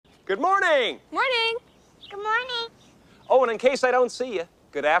Good morning. Morning. Good morning. Oh, and in case I don't see you,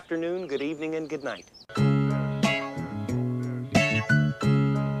 good afternoon, good evening, and good night.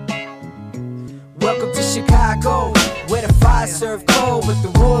 Welcome to Chicago, where the fire serve cold, but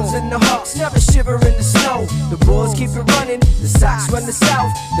the Wolves and the Hawks never shiver in the snow. The Bulls keep it running, the Sox run the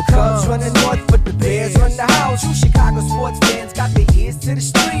South, the Cubs run the North, but the Bears run the house. True Chicago sports fans got their ears to the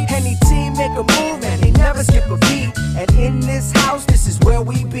street. Any team make a move and they never skip a beat. And in this house, this is where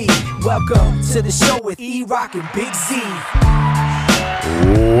we be. Welcome to the show with E-Rock and Big Z.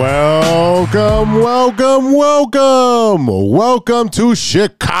 Welcome to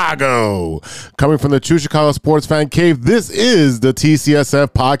Chicago. Coming from the True Chicago Sports Fan Cave, this is the TCSF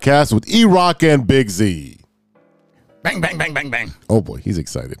podcast with E-Rock and Big Z. Bang, bang, bang, bang, bang. Oh boy, he's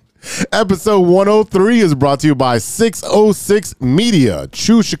excited. Episode 103 is brought to you by 606 Media,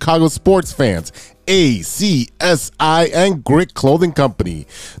 True Chicago Sports Fans, ACSI, and Grit Clothing Company.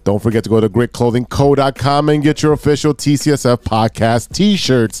 Don't forget to go to gritclothingco.com and get your official TCSF podcast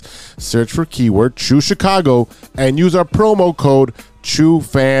t-shirts. Search for keyword True Chicago and use our promo code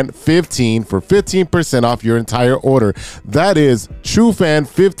TrueFan15 for 15% off your entire order. That is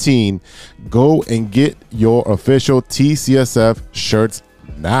TrueFan15. Go and get your official TCSF shirts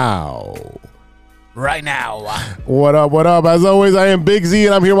now. Right now. What up, what up? As always, I am Big Z,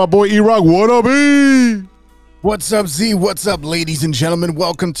 and I'm here with my boy E-Rock. What up, E? What's up, Z? What's up, ladies and gentlemen?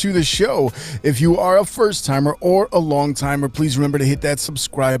 Welcome to the show. If you are a first-timer or a long-timer, please remember to hit that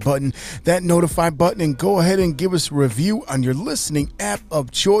subscribe button, that notify button, and go ahead and give us a review on your listening app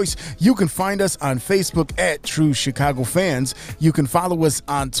of choice. You can find us on Facebook at True Chicago Fans. You can follow us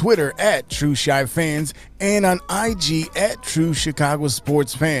on Twitter at True Chi Fans and on IG at True Chicago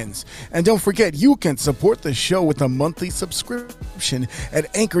Sports Fans. And don't forget, you can support the show with a monthly subscription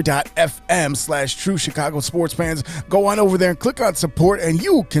at anchor.fm/True Chicago Sports Fans. Go on over there and click on support, and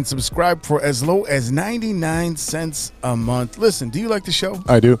you can subscribe for as low as 99 cents a month. Listen, do you like the show?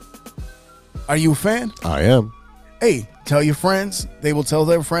 I do. Are you a fan? I am. Hey, tell your friends. They will tell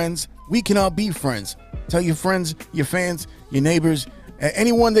their friends. We can all be friends. Tell your friends, your fans, your neighbors,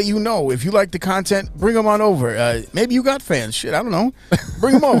 anyone that you know. If you like the content, bring them on over. Maybe you got fans. Shit, I don't know.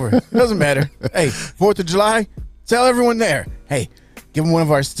 Bring them over. It doesn't matter. Hey, 4th of July, tell everyone there. Hey, give them one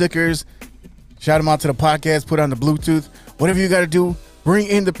of our stickers. Shout them out to the podcast. Put on the Bluetooth. Whatever you got to do, bring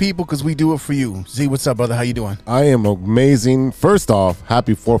in the people because we do it for you. Z, what's up, brother? How you doing? I am amazing. First off,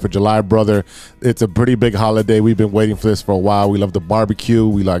 happy 4th of July, brother. It's a pretty big holiday. We've been waiting for this for a while. We love the barbecue.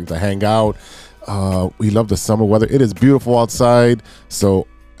 We like to hang out. We love the summer weather. It is beautiful outside. So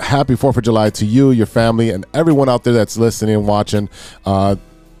happy 4th of July to you, your family, and everyone out there that's listening and watching.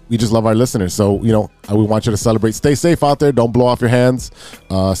 We just love our listeners. So, we want you to celebrate. Stay safe out there. Don't blow off your hands.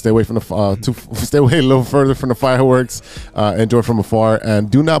 Stay away from stay away a little further from the fireworks. Enjoy from afar.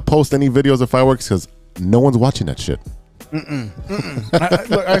 And do not post any videos of fireworks because no one's watching that shit.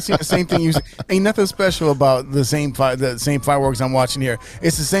 Look, I see the same thing. You say. Ain't nothing special about the same fireworks I'm watching here.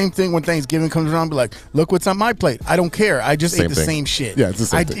 It's the same thing when Thanksgiving comes around. Be like, look what's on my plate. I don't care. I just ate the same shit. Yeah, it's the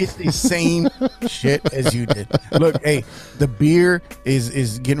same I thing. did the same shit as you did. Look, hey, the beer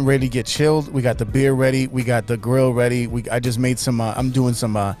is getting ready to get chilled. We got the beer ready. We got the grill ready. I just made some. I'm doing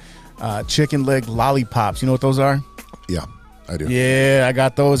some chicken leg lollipops. You know what those are? Yeah. I do. Yeah, I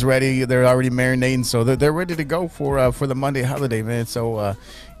got those ready. They're already marinating, so they're ready to go for the Monday holiday, man. So,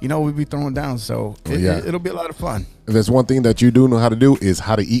 we'll be throwing down. So it'll be a lot of fun. If there's one thing that you do know how to do is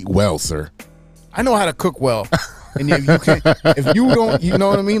how to eat well, sir. I know how to cook well, and if you don't, you know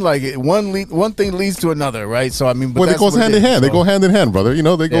what I mean. Like one thing leads to another, right? So I mean, but it goes hand in hand. So, they go hand in hand, brother. They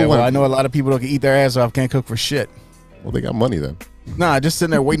go. Yeah, well, I know a lot of people that can eat their ass off, can't cook for shit. Well, they got money then. Nah, just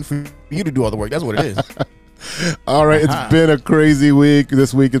sitting there waiting for you to do all the work. That's what it is. All right, it's been a crazy week.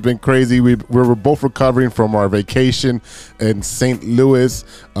 This week has been crazy. We're both recovering from our vacation in St. Louis.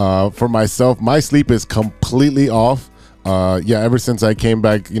 For myself, my sleep is completely off. Ever since I came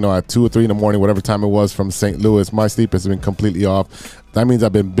back, at 2 or 3 in the morning, whatever time it was from St. Louis, my sleep has been completely off. That means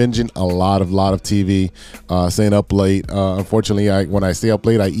I've been binging a lot of TV, staying up late. Unfortunately, when I stay up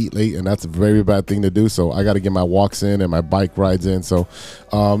late, I eat late, and that's a very bad thing to do. So I got to get my walks in and my bike rides in. So,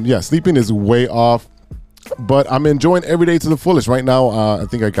 sleeping is way off. But I'm enjoying every day to the fullest. Right now, I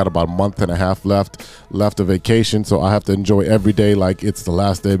think I got about a month and a half left of vacation. So I have to enjoy every day like it's the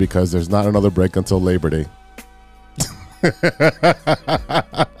last day because there's not another break until Labor Day.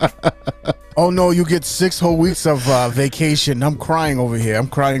 Oh, no, you get 6 whole weeks of vacation. I'm crying over here. I'm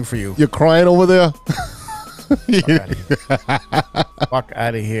crying for you. You're crying over there? Fuck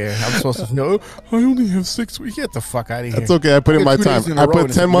out of here. I'm supposed to feel, I only have 6 weeks. Get the fuck out of here. That's okay. I put in my time. I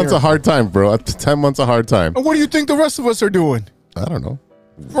put 10 months of hard time, bro. 10 months of hard time. And what do you think the rest of us are doing? I don't know.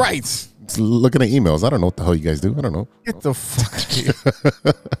 Right. It's looking at emails. I don't know what the hell you guys do. I don't know. Get the fuck out of here.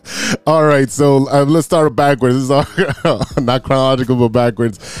 All right, so let's start backwards. This is our, not chronological, but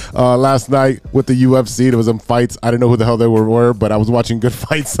backwards. Last night with the UFC, there was some fights. I didn't know who the hell they were, but I was watching good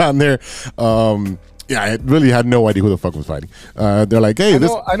fights on there. Yeah, I really had no idea who the fuck was fighting. They're like, hey,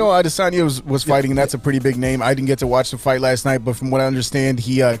 I know Adesanya was fighting, and that's a pretty big name. I didn't get to watch the fight last night, but from what I understand,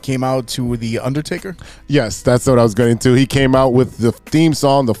 he came out to The Undertaker. Yes, that's what I was getting to. He came out with the theme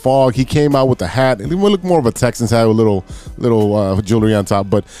song, The Fog. He came out with the hat. It looked more of a Texans hat with little jewelry on top,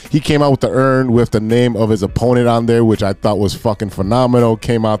 but he came out with the urn with the name of his opponent on there, which I thought was fucking phenomenal.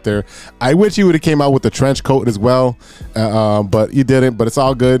 Came out there. I wish he would have came out with the trench coat as well, but he didn't, but it's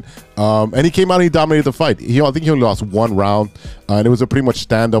all good. And he came out and he dominated the fight. I think he only lost one round, and it was a pretty much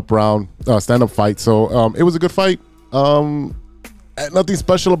stand-up fight. So it was a good fight. Nothing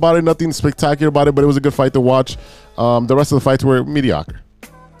special about it, nothing spectacular about it, but it was a good fight to watch. The rest of the fights were mediocre.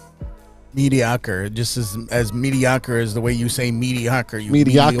 Mediocre, just as mediocre as the way you say mediocre, you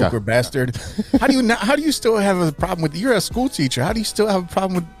Mediocre. mediocre bastard. How do you still have a problem with? You're a school teacher. How do you still have a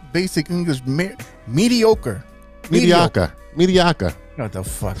problem with basic English? Mediocre. Mediocre. Get the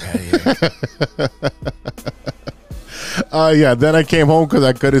fuck out of here. Yeah, then I came home because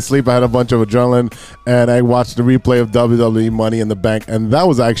I couldn't sleep. I had a bunch of adrenaline, and I watched the replay of WWE Money in the Bank, and that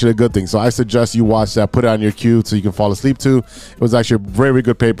was actually a good thing. So I suggest you watch that, put it on your queue so you can fall asleep to. It was actually a very, very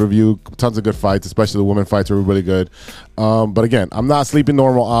good pay-per-view, tons of good fights, especially the women fights were really good. But again, I'm not sleeping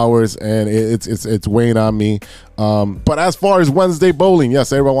normal hours, and it's weighing on me. But as far as Wednesday bowling,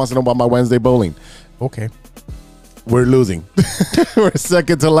 yes, everyone wants to know about my Wednesday bowling. Okay. We're losing. We're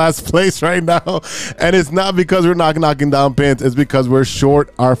second to last place right now. And it's not because we're not knocking down pins. It's because we're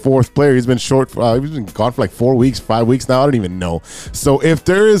short our fourth player. He's been short. He's been gone for like 4 weeks, 5 weeks now. I don't even know. So if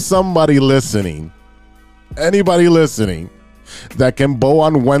there is somebody listening, anybody listening, that can bow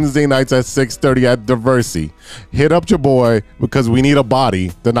on Wednesday nights at 6:30 at Diversey, hit up your boy, because we need a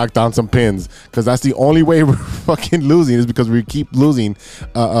body to knock down some pins. Because that's the only way we're fucking losing, is because we keep losing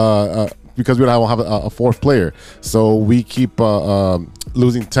because we don't have a fourth player. So we keep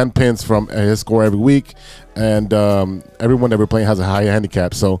losing 10 pins from his score every week, and everyone that we're playing has a high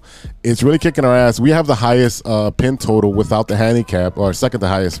handicap. So it's really kicking our ass. We have the highest pin total without the handicap, or second to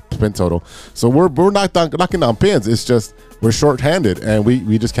highest pin total. So we're knocking down pins. It's just we're short-handed, and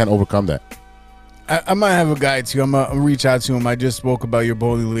we just can't overcome that. I might have a guy too. I'm gonna reach out to him. I just spoke about your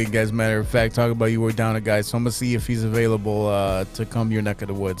bowling league, as a matter of fact. Talk about you were down a guy, so I'm gonna see if he's available to come your neck of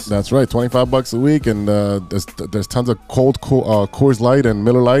the woods. That's right, $25 a week, and there's tons of cold Coors Light and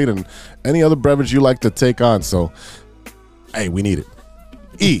Miller Lite and any other beverage you like to take on. So, hey, we need it.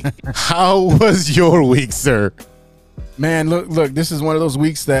 E, how was your week, sir? Man, look, this is one of those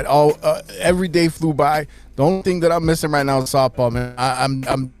weeks that every day flew by. The only thing that I'm missing right now is softball, man.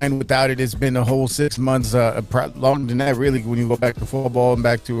 I'm fine without it. It's been a whole 6 months, longer than that, really, when you go back to football and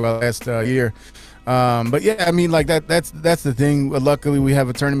back to last year. But yeah, I mean, like that's the thing. Luckily, we have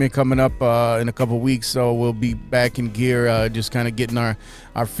a tournament coming up in a couple weeks, so we'll be back in gear, just kind of getting our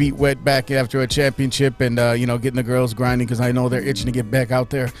feet wet back after a championship, and getting the girls grinding, because I know they're itching to get back out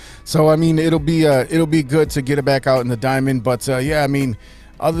there. So I mean, it'll be good to get it back out in the diamond. But yeah, I mean,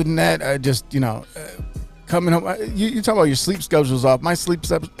 other than that, I just coming home. You talk about your sleep schedule's off. My sleep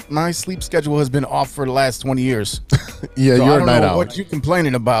schedule has been off for the last 20 years. Yeah, so you're I don't a night know owl. what you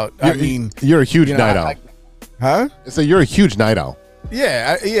complaining about? You're a huge night owl. Huh? So you're a huge night owl.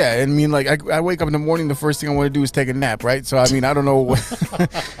 Yeah, I mean, like I wake up in the morning, the first thing I want to do is take a nap, right? So I mean, I don't know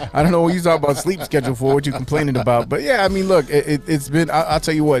what you talk about sleep schedule for, what you complaining about. But yeah, I mean, look, it's been. I'll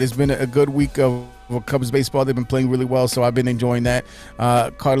tell you what, it's been a good week of Cubs baseball. They've been playing really well, so I've been enjoying that.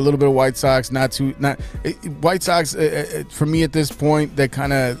 Caught a little bit of White Sox. White Sox for me at this point, they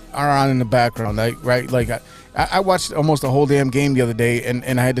kind of are on in the background, right? Like I watched almost a whole damn game the other day,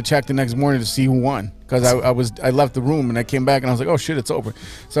 and I had to check the next morning to see who won, because I left the room and I came back and I was like, oh shit, it's over.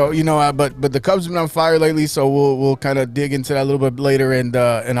 So but the Cubs have been on fire lately, so we'll kind of dig into that a little bit later, and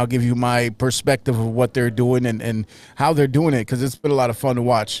I'll give you my perspective of what they're doing and how they're doing it, because it's been a lot of fun to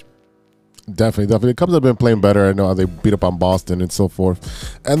watch. Definitely. The Cubs have been playing better. I know how they beat up on Boston and so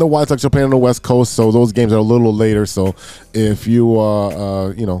forth. And the White Sox are playing on the West Coast, so those games are a little later. So if you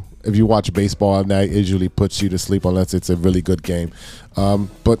if you watch baseball at night, it usually puts you to sleep unless it's a really good game.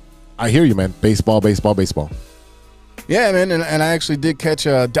 But I hear you, man. Baseball. Yeah, man, and I actually did catch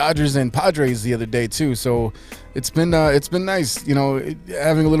Dodgers and Padres the other day too. So it's been nice.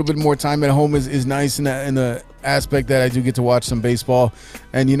 Having a little bit more time at home is nice in the aspect that I do get to watch some baseball.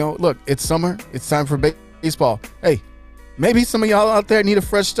 And look, it's summer. It's time for baseball. Hey, Maybe some of y'all out there need a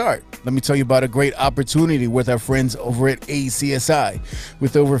fresh start. Let me tell you about a great opportunity with our friends over at ACSI.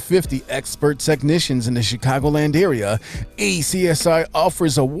 With over 50 expert technicians in the Chicagoland area, ACSI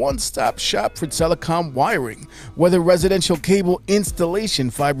offers a one-stop shop for telecom wiring, whether residential cable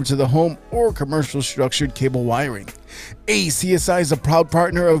installation, fiber to the home, or commercial structured cable wiring. ACSI is a proud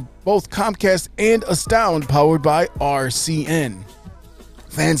partner of both Comcast and Astound, powered by RCN.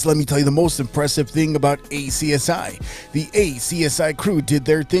 Fans, let me tell you the most impressive thing about ACSI. The ACSI crew did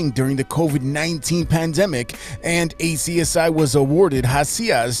their thing during the COVID-19 pandemic, and ACSI was awarded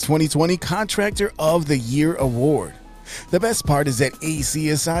Hacia's 2020 Contractor of the Year award. The best part is that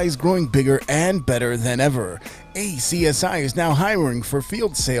ACSI is growing bigger and better than ever. ACSI is now hiring for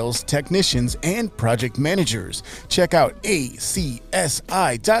field sales, technicians, and project managers. Check out acsi.tech.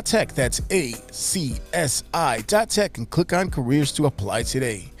 That's acsi.tech and click on careers to apply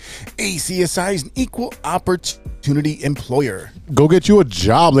today. ACSI is an equal opportunity employer. Go get you a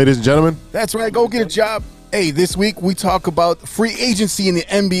job, ladies and gentlemen. That's right, go get a job. Hey, this week we talk about free agency in the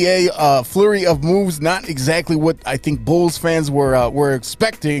NBA, flurry of moves, not exactly what I think Bulls fans were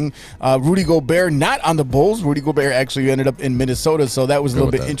expecting. Rudy Gobert not on the Bulls. Rudy Gobert actually ended up in Minnesota, so that was a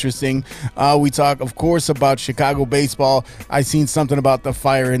little bit interesting. We talk, of course, about Chicago baseball. I seen something about the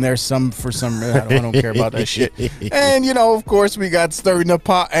fire in there. For some reason, I don't care about that shit. And, of course, we got stirring the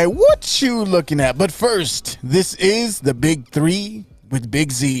pot. And what you looking at? But first, this is the Big Three with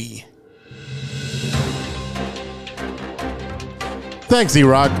Big Z. Thanks,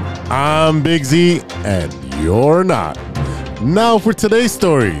 E-Rock. I'm Big Z, and you're not. Now for today's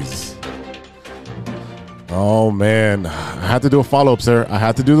stories. Oh, man. I had to do a follow-up, sir. I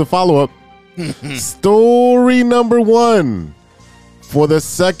had to do the follow-up. Story number one. For the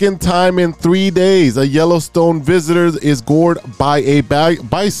second time in 3 days, a Yellowstone visitor is gored by a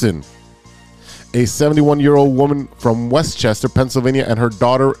bison. A 71-year-old woman from Westchester, Pennsylvania, and her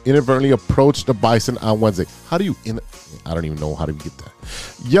daughter inadvertently approached the bison on Wednesday. How do you... I don't even know how to get that.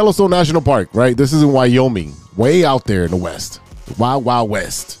 Yellowstone National Park, right? This is in Wyoming, way out there in the West. Wild, Wild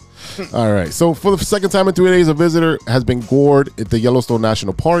West. All right. So for the second time in 3 days, a visitor has been gored at the Yellowstone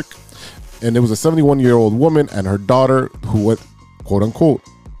National Park. And it was a 71-year-old woman and her daughter who went, quote unquote,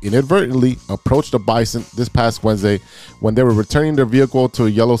 inadvertently approached a bison this past Wednesday when they were returning their vehicle to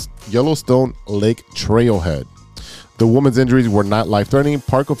Yellowstone Lake Trailhead. The woman's injuries were not life-threatening.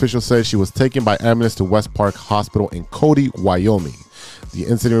 Park officials said she was taken by ambulance to West Park Hospital in Cody, Wyoming. The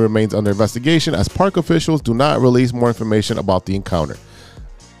incident remains under investigation as park officials do not release more information about the encounter.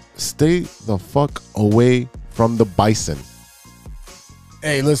 Stay the fuck away from the bison.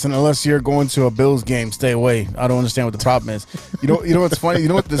 Hey, listen, unless you're going to a Bills game, stay away. I don't understand what the problem is. You know what's funny? You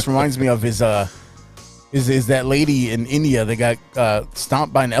know what this reminds me of is that lady in India that got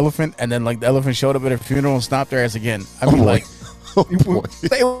stomped by an elephant, and then like the elephant showed up at her funeral and stomped her ass again. I mean,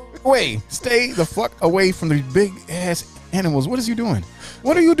 stay the fuck away from the big ass animals. What is you doing?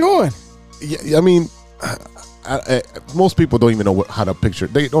 What are you doing? Yeah, I mean, most people don't even know how to picture.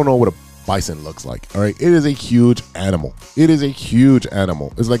 They don't know what a bison looks like. All right, it is a huge animal. It is a huge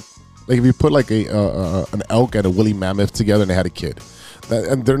animal. It's like if you put like an elk and a woolly mammoth together and they had a kid.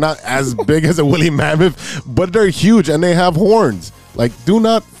 And they're not as big as a woolly mammoth, but they're huge and they have horns. Like, do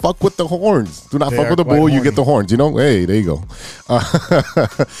not fuck with the horns. Do not fuck with the bull. You get the horns. Hey, there you go.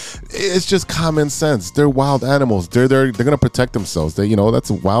 It's just common sense. They're wild animals. They're gonna protect themselves. That's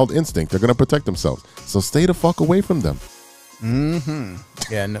a wild instinct. They're gonna protect themselves. So stay the fuck away from them. Mm-hmm.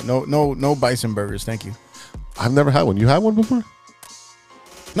 Yeah. No bison burgers. Thank you. I've never had one. You had one before?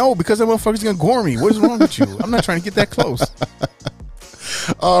 No, because that motherfucker's gonna gore me. What is wrong with you? I'm not trying to get that close.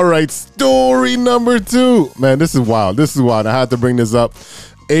 All right, story number two. Man, this is wild. I had to bring this up.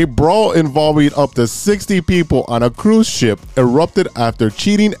 A brawl involving up to 60 people on a cruise ship erupted after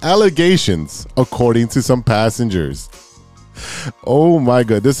cheating allegations, according to some passengers. Oh my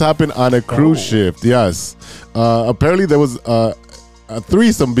God, this happened on a cruise ship. Yes. Apparently there was a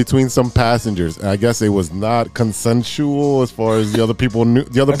threesome between some passengers. I guess it was not consensual as far as the other people knew,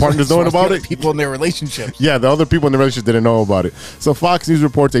 the other partners knowing about it. People in their relationships. Yeah, the other people in the relationship didn't know about it. So Fox News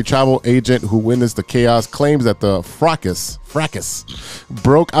reports a travel agent who witnessed the chaos claims that the fracas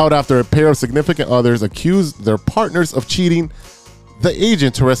broke out after a pair of significant others accused their partners of cheating. The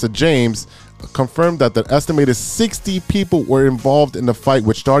agent, Teresa James, confirmed that the estimated 60 people were involved in the fight,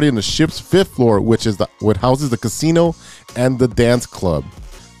 which started in the ship's fifth floor, which houses the casino and the dance club.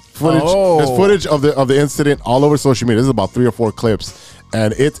 There's footage of the incident all over social media. This is about 3 or 4 clips,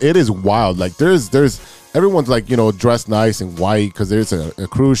 and it is wild. Like there's everyone's like, dressed nice and white because there's a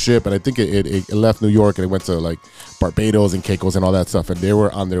cruise ship, and I think it left New York and it went to like Barbados and Caicos and all that stuff, and they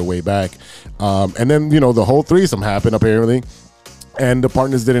were on their way back. And then the whole threesome happened apparently, and the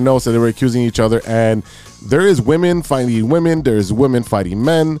partners didn't know, so they were accusing each other. And there is women fighting women, there's women fighting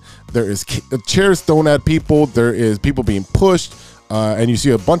men, there is chairs thrown at people, there is people being pushed. And you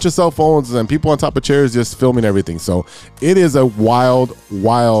see a bunch of cell phones and people on top of chairs just filming everything. So it is a wild,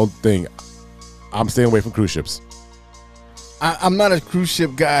 wild thing. I'm staying away from cruise ships. I'm not a cruise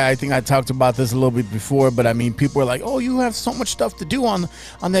ship guy. I think I talked about this a little bit before, but I mean, people are like, "Oh, you have so much stuff to do on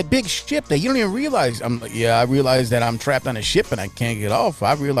that big ship that you don't even realize." I'm like, "Yeah, I realize that I'm trapped on a ship and I can't get off.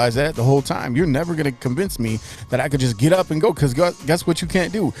 I realized that the whole time. You're never gonna convince me that I could just get up and go, because guess what you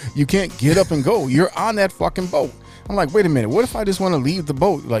can't do? You can't get up and go. You're on that fucking boat." I'm like, wait a minute, what if I just want to leave the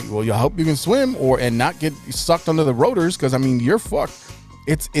boat? Like, well, you hope you can swim and not get sucked under the rotors, because I mean, you're fucked.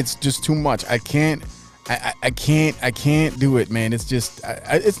 It's just too much. I can't do it, man. It's just,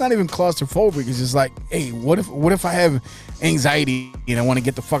 it's not even claustrophobic. It's just like, hey, what if I have anxiety and I want to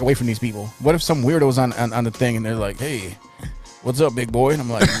get the fuck away from these people? What if some weirdo's on the thing and they're like, hey, what's up, big boy? And I'm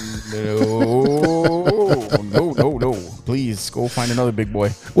like, no, please go find another big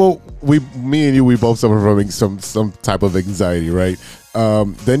boy. Well, me and you, we both suffer from some type of anxiety, right?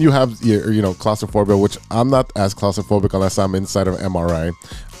 Then you have claustrophobia, which I'm not as claustrophobic unless I'm inside of an MRI.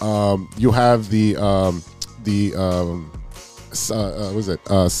 You have the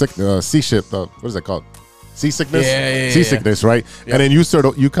seasickness. What is that called? Seasickness, seasickness, right? Yep. And then you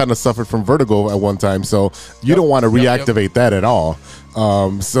kind of suffered from vertigo at one time, so you don't want to reactivate that at all. I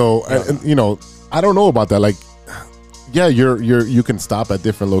don't know about that. Like, yeah, you can stop at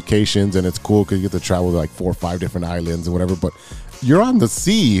different locations and it's cool because you get to travel to like 4 or 5 different islands or whatever. But you're on the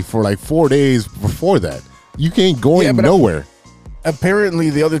sea for like 4 days before that. You can't go nowhere. Apparently,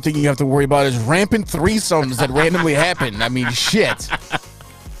 the other thing you have to worry about is rampant threesomes that randomly happen. I mean, shit.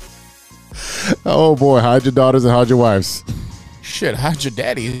 Oh boy, hide your daughters and hide your wives. Shit, hide your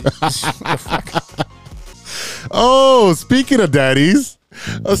daddy. What the fuck? Oh, speaking of daddies,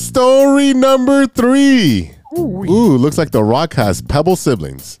 a story number 3. Ooh, looks like The Rock has Pebble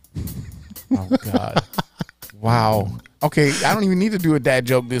siblings. Oh God! Wow. Okay, I don't even need to do a dad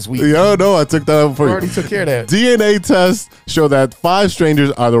joke this week. No, I took that up for you. Already took care of that. DNA tests show that 5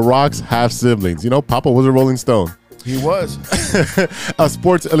 strangers are The Rock's half siblings. Papa was a Rolling Stone. He was. A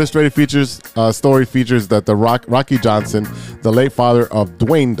Sports Illustrated story features that Rocky Johnson, the late father of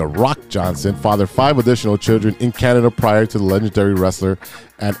Dwayne "The Rock" Johnson, fathered 5 additional children in Canada prior to the legendary wrestler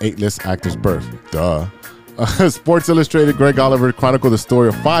and A-list actor's birth. Duh. Sports Illustrated Greg Oliver chronicled the story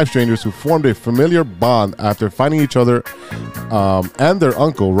of 5 strangers who formed a familiar bond after finding each other and their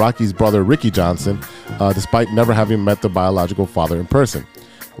uncle, Rocky's brother Ricky Johnson, despite never having met the biological father in person.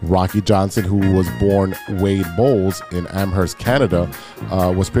 Rocky Johnson, who was born Wade Bowles in Amherst, Canada,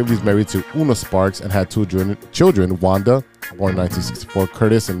 was previously married to Una Sparks and had 2 children, Wanda, born in 1964,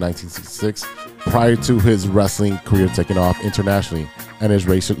 Curtis in 1966, prior to his wrestling career taking off internationally, and his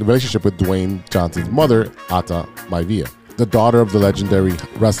relationship with Dwayne Johnson's mother, Ata Maivia, the daughter of the legendary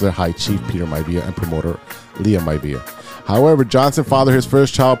wrestler High Chief Peter Maivia and promoter Leah Maivia. However, Johnson fathered his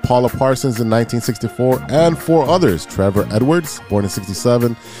first child, Paula Parsons, in 1964, and 4 others: Trevor Edwards, born in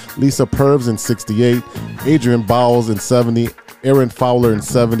 67, Lisa Purves in 68, Adrian Bowles in 70, Aaron Fowler in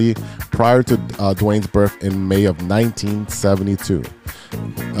 70, prior to Dwayne's birth in May of 1972,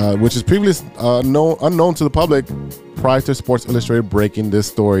 which is previously unknown to the public prior to Sports Illustrated breaking this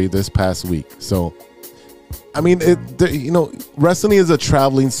story this past week. So, I mean, wrestling is a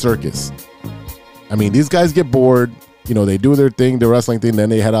traveling circus. I mean, these guys get bored. They do their thing, the wrestling thing, then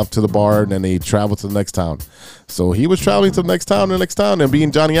they head off to the bar, and then they travel to the next town. So he was traveling to the next town and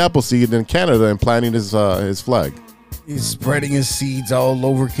being Johnny Appleseed in Canada and planting his flag. He's spreading his seeds all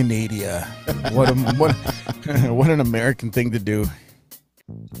over Canada. What an American thing to do.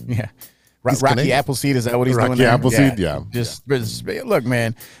 Yeah. Rocky Appleseed, is that what he's doing there? Rocky Appleseed, yeah. Just look,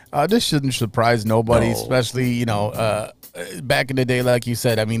 man, this shouldn't surprise nobody, especially, back in the day, like you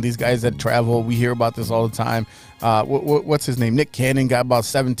said. I mean, these guys that travel, we hear about this all the time. What's his name? Nick Cannon got about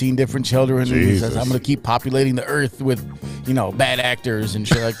 17 different children. And he says, I'm going to keep populating the earth with, bad actors and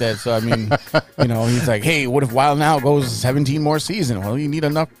shit like that. So, I mean, he's like, hey, what if Wild Now goes 17 more seasons? Well, you need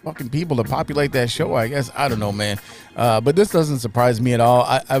enough fucking people to populate that show, I guess. I don't know, man. But this doesn't surprise me at all.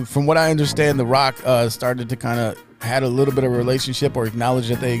 From what I understand, The Rock started to kind of had a little bit of a relationship or acknowledge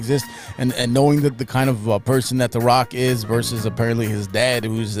that they exist, and knowing that the kind of person that The Rock is versus apparently his dad,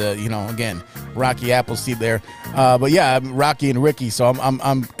 who's again, Rocky Appleseed there. But yeah, Rocky and Ricky. So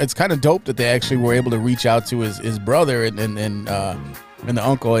I'm it's kind of dope that they actually were able to reach out to his brother and the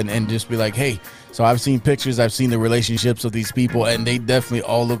uncle and just be like, hey, So I've seen pictures, I've seen the relationships of these people, and they definitely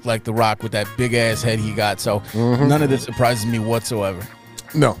all look like The Rock with that big ass head he got. So none of this surprises me whatsoever.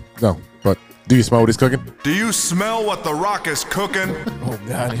 No. But do you smell what he's cooking? Do you smell what The Rock is cooking? Oh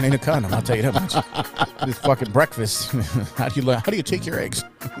God, it ain't a condom. I'll tell you that much. This fucking breakfast. How do you take your eggs?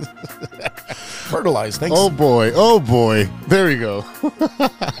 Fertilize. Thanks. Oh boy. There we go.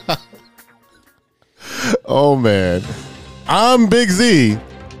 Oh man. I'm Big Z,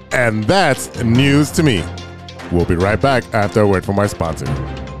 and that's news to me. We'll be right back after a word from our sponsor.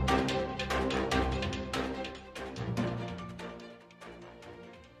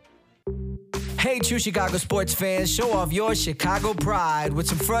 Hey, true Chicago sports fans, show off your Chicago pride with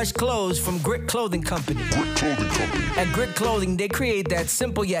some fresh clothes from Grit Clothing Company. At Grit Clothing, they create that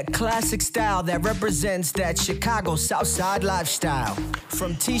simple yet classic style that represents that Chicago Southside lifestyle.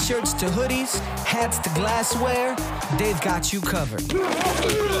 From t-shirts to hoodies, hats to glassware, they've got you covered.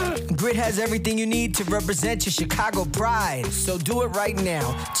 Grit has everything you need to represent your Chicago pride, so do it right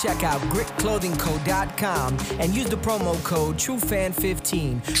now. Check out gritclothingco.com and use the promo code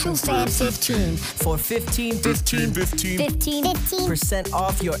TrueFan15. TrueFan15. For 15%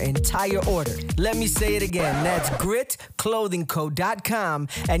 off your entire order. Let me say it again. That's gritclothingco.com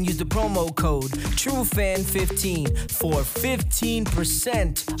and use the promo code TrueFan15 for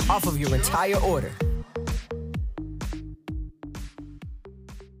 15% off of your entire order.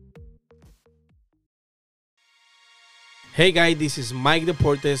 Hey guys, this is Mike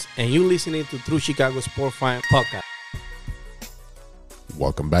Deportes, and you're listening to True Chicago Sport Fan Podcast.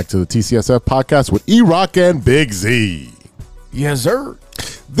 Welcome back to the TCSF podcast with E-Rock and Big Z. Yes, sir.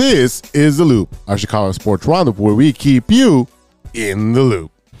 This is The Loop, our Chicago sports roundup where we keep you in the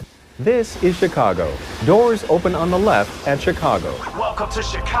loop. This is Chicago. Doors open on the left at Chicago. Welcome to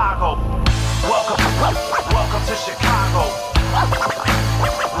Chicago. Welcome to Chicago.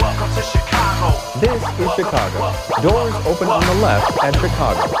 Welcome to Chicago. This is Chicago. Doors open on the left at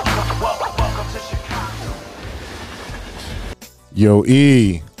Chicago. Welcome to Chicago. Yo,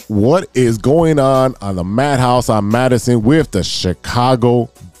 E, what is going on the Madhouse on Madison with the Chicago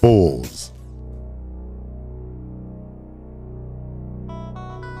Bulls?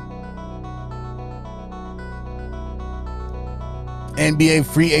 NBA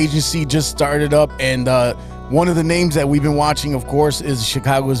free agency just started up, and one of the names that we've been watching, of course, is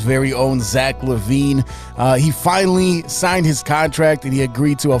Chicago's very own Zach LaVine. He finally signed his contract, and he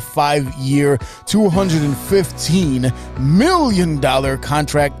agreed to a 5-year, $215 million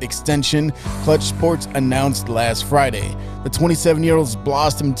contract extension, Clutch Sports announced last Friday. The 27-year-old's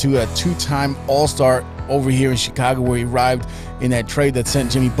blossomed to a 2-time All-Star over here in Chicago, where he arrived in that trade that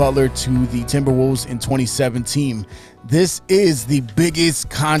sent Jimmy Butler to the Timberwolves in 2017. This is the biggest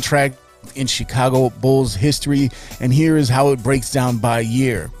contract in Chicago Bulls history, and here is how it breaks down by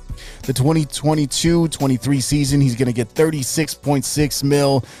year. The 2022-23 season, he's going to get $36.6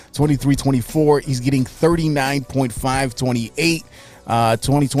 million. 23-24, he's getting $39.5. 28,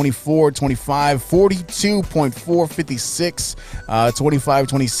 2024-25, $42.456.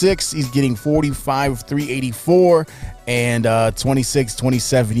 25-26, he's getting $45.384, and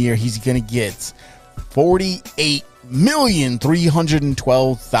 26-27 year, he's going to get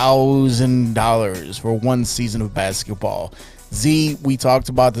 $48,312,000 for one season of basketball. Z, we talked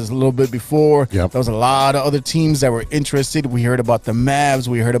about this a little bit before. Yep. There was a lot of other teams that were interested. We heard about the Mavs.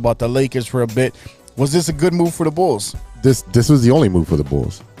 We heard about the Lakers for a bit. Was this a good move for the Bulls? This was the only move for the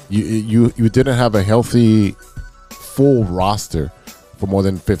Bulls. You didn't have a healthy full roster for more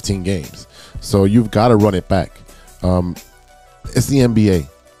than 15 games, so you've got to run it back. It's the NBA.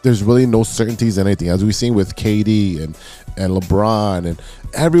 There's really no certainties in anything, as we've seen with KD and LeBron and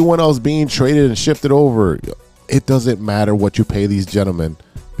everyone else being traded and shifted over. It doesn't matter what you pay these gentlemen,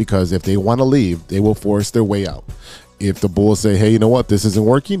 because if they want to leave, they will force their way out. If the Bulls say, hey, you know what, this isn't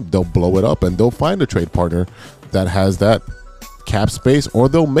working, they'll blow it up and they'll find a trade partner that has that cap space, or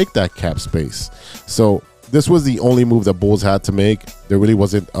they'll make that cap space. So this was the only move that Bulls had to make. There really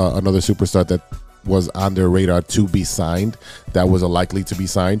wasn't another superstar that was on their radar to be signed that was likely to be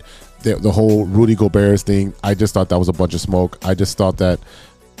signed. The whole Rudy Gobert thing, I just thought that was a bunch of smoke. I just thought that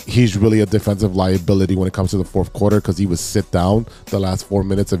he's really a defensive liability when it comes to the fourth quarter, because he would sit down the last 4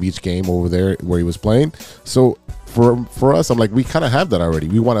 minutes of each game over there where he was playing. So for us, I'm like, we kind of have that already.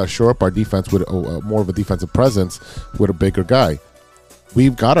 We want to shore up our defense with more of a defensive presence with a bigger guy.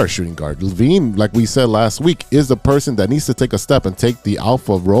 We've got our shooting guard. LaVine, like we said last week, is the person that needs to take a step and take the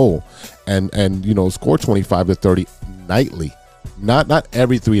alpha role and score 25 to 30 nightly, not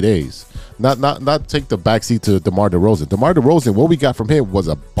every 3 days. Not take the backseat to DeMar DeRozan. DeMar DeRozan, what we got from him was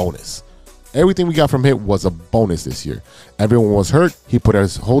a bonus. Everything we got from him was a bonus this year. Everyone was hurt. He put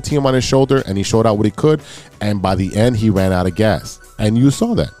his whole team on his shoulder, and he showed out what he could. And by the end, he ran out of gas. And you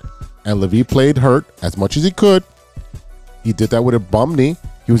saw that. And Levy played hurt as much as he could. He did that with a bum knee.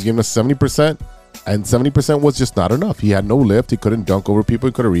 He was giving us 70%. And 70% was just not enough. He had no lift. He couldn't dunk over people.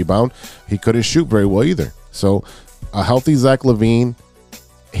 He couldn't rebound. He couldn't shoot very well either. So a healthy Zach LaVine,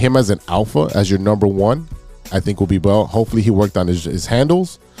 him as an alpha, as your number one, I think will be well. Hopefully he worked on his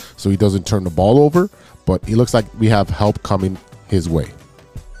handles so he doesn't turn the ball over. But he looks like we have help coming his way.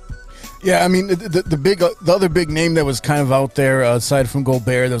 Yeah, I mean the other big name that was kind of out there aside from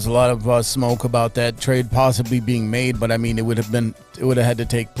Gobert, there was a lot of smoke about that trade possibly being made, but I mean it would have had to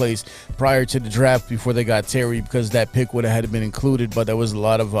take place prior to the draft before they got Terry, because that pick would have had to been included. But there was a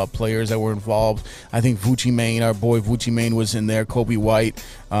lot of players that were involved. I think Vucci Main, our boy Vucci Main, was in there. Kobe White.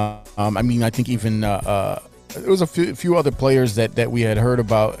 I mean, I think even. There was a few other players that we had heard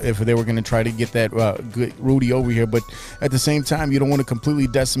about if they were going to try to get that good Rudy over here, but at the same time, you don't want to completely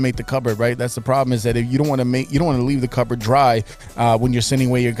decimate the cupboard, right? That's the problem, is that if you don't want to leave the cupboard dry when you're sending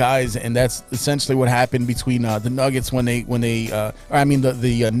away your guys, and that's essentially what happened between the Nuggets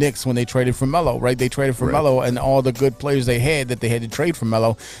the Knicks when they traded for Melo, right? They traded for Melo and all the good players they had to trade for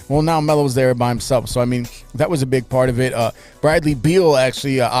Melo. Well, now Melo's there by himself, so I mean that was a big part of it. Bradley Beal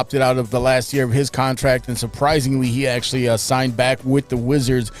actually opted out of the last year of his contract, and surprisingly, he actually signed back with the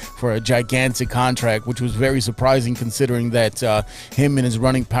Wizards for a gigantic contract, which was very surprising considering that him and his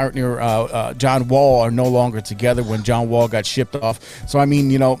running partner, John Wall, are no longer together when John Wall got shipped off. So, I mean,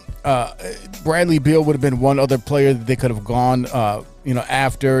 Bradley Beal would have been one other player that they could have gone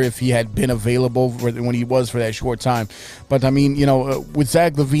after if he had been available when he was for that short time. But, I mean, with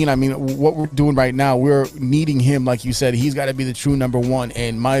Zach LaVine, I mean, what we're doing right now, we're needing him, like you said. He's got to be the true number one.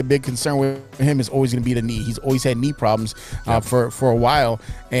 And my big concern with him is always going to be the knee. He's always had knee problems for a while.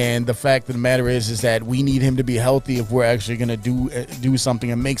 And the fact of the matter is that we need him to be healthy if we're actually going to do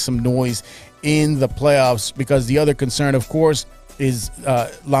something and make some noise in the playoffs. Because the other concern, of course, is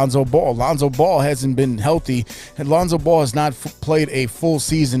Lonzo Ball. Lonzo Ball hasn't been healthy, and Lonzo Ball has not played a full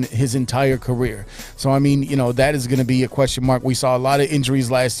season his entire career. So, I mean, that is going to be a question mark. We saw a lot of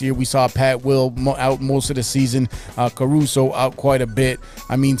injuries last year. We saw Pat Will out most of the season, Caruso out quite a bit.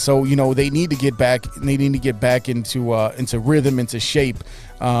 I mean, so, they need to get back. They need to get back into rhythm, into shape.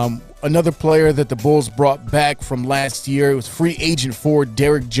 Another player that the Bulls brought back from last year, it was free agent for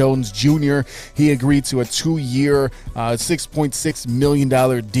Derrick Jones Jr. He agreed to a 2-year, $6.6 million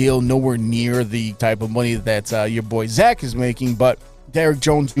deal, nowhere near the type of money that your boy Zach is making, but Derrick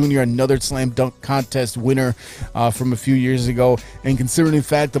Jones Jr., another slam dunk contest winner from a few years ago. And considering the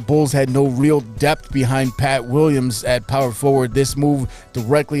fact the Bulls had no real depth behind Pat Williams at power forward, this move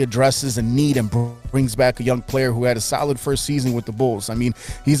directly addresses a need and brings back a young player who had a solid first season with the Bulls. I mean,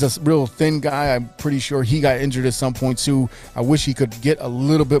 he's a real thin guy. I'm pretty sure he got injured at some point too. I wish he could get a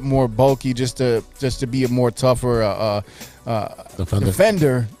little bit more bulky just to be a more tougher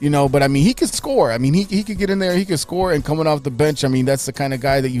defender, but I mean, he could score. I mean, he could get in there, he could score, and coming off the bench, I mean, that's the kind of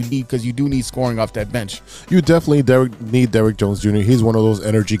guy that you need, because you do need scoring off that bench. You definitely need Derrick Jones Jr. He's one of those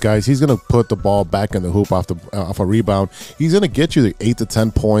energy guys. He's going to put the ball back in the hoop off a rebound. He's going to get you the 8 to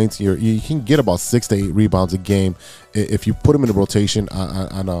 10 points. You can get about 6 to 8 rebounds a game if you put him in a rotation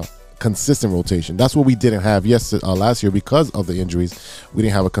on a consistent rotation. That's what we didn't have last year because of the injuries. We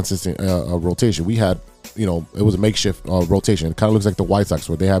didn't have a consistent rotation. We had, it was a makeshift rotation. It kind of looks like the White Sox,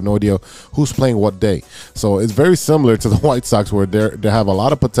 where they have no idea who's playing what day. So it's very similar to the White Sox, where they have a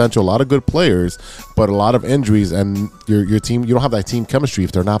lot of potential, a lot of good players, but a lot of injuries, and your team, you don't have that team chemistry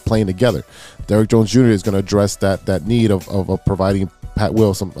if they're not playing together. Derrick Jones Jr. is going to address that need of providing Pat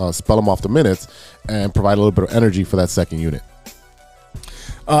Will some spell him off the minutes and provide a little bit of energy for that second unit.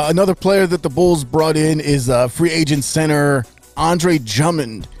 Another player that the Bulls brought in is free agent center Andre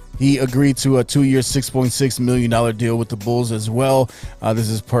Drummond. He agreed to a 2-year, $6.6 million deal with the Bulls as well. This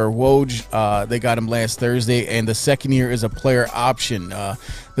is per Woj. They got him last Thursday, and the second year is a player option. The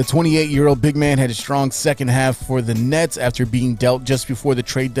 28-year-old big man had a strong second half for the Nets after being dealt just before the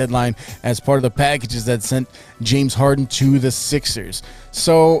trade deadline as part of the packages that sent James Harden to the Sixers.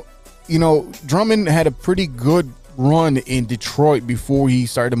 So, Drummond had a pretty good run in Detroit before he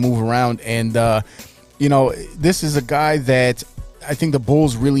started to move around, and this is a guy that I think the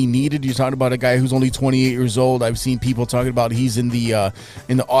Bulls really needed. You're talking about a guy who's only 28 years old. I've seen people talking about he's in the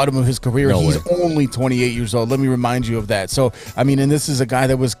autumn of his career. No He's way. only 28 years old. Let me remind you of that. So, I mean, and this is a guy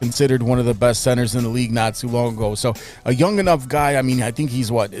that was considered one of the best centers in the league not too long ago. So, a young enough guy. I mean, I think he's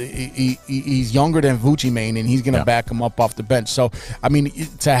he's younger than Vucci Mane, and he's going to back him up off the bench. So, I mean,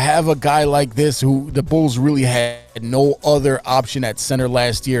 to have a guy like this who the Bulls really had no other option at center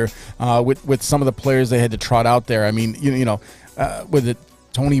last year with some of the players they had to trot out there. I mean, with it,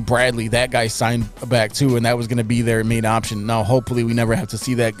 Tony Bradley, that guy signed back too, and that was going to be their main option. Now, hopefully, we never have to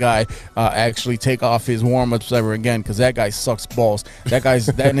see that guy actually take off his warm-ups ever again, because that guy sucks balls. That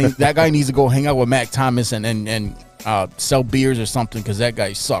guy needs to go hang out with Mac Thomas and sell beers or something, because that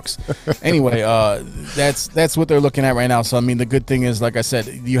guy sucks. Anyway, that's what they're looking at right now. So, I mean, the good thing is, like I said,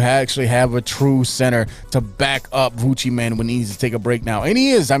 you actually have a true center to back up Vucci Mane when he needs to take a break now. And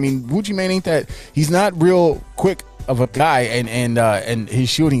he is. I mean, Vucci Mane ain't that. He's not real quick of a guy, and his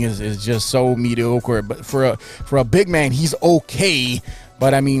shooting is just so mediocre. But for a big man, he's okay.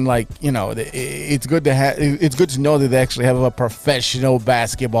 But I mean, like, it's good to know that they actually have a professional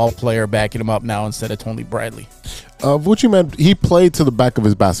basketball player backing him up now instead of Tony Bradley. Vucci Mane, he played to the back of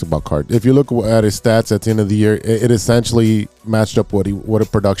his basketball card. If you look at his stats at the end of the year, it essentially matched up what a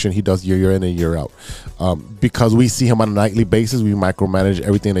production he does year in and year out. Because we see him on a nightly basis, we micromanage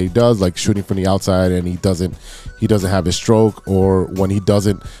everything that he does, like shooting from the outside, and he doesn't have his stroke, or when he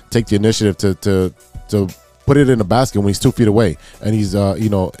doesn't take the initiative to put it in the basket when he's 2 feet away, and he's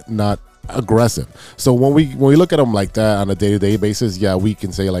not aggressive. So when we look at him like that on a day-to-day basis, yeah, we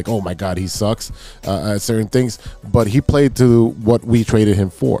can say like, oh my God, he sucks at certain things, but he played to what we traded him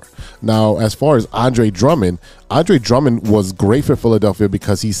for. Now, as far as Andre Drummond was great for Philadelphia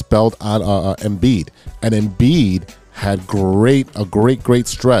because he spelled on Embiid, and Embiid had a great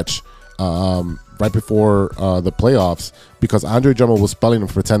stretch right before the playoffs, because Andre Drummond was spelling him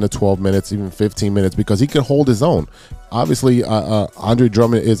for 10 to 12 minutes, even 15 minutes, because he could hold his own. Obviously, Andre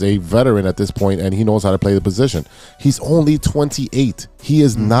Drummond is a veteran at this point, and he knows how to play the position. He's only 28. He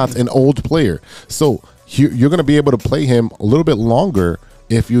is not an old player. So you're going to be able to play him a little bit longer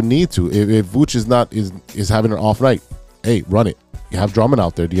if you need to. If Vooch is having an off night, hey, run it. You have Drummond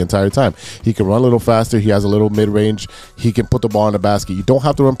out there the entire time. He can run a little faster. He has a little mid-range. He can put the ball in the basket. You don't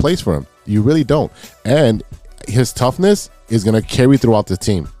have to run plays for him. You really don't. And his toughness is going to carry throughout the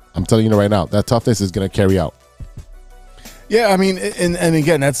team. I'm telling you right now, that toughness is going to carry out. Yeah, I mean, and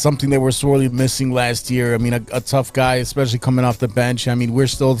again, that's something that we're sorely missing last year. I mean, a tough guy, especially coming off the bench. I mean, we're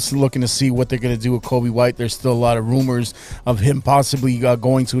still looking to see what they're going to do with Kobe White. There's still a lot of rumors of him possibly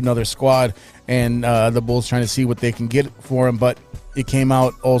going to another squad, and the Bulls trying to see what they can get for him. But it came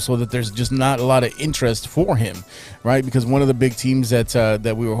out also that there's just not a lot of interest for him, right? Because one of the big teams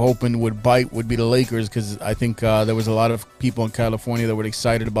that we were hoping would bite would be the Lakers, because I think there was a lot of people in California that were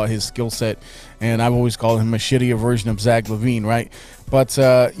excited about his skill set, and I've always called him a shittier version of Zach LaVine, right? But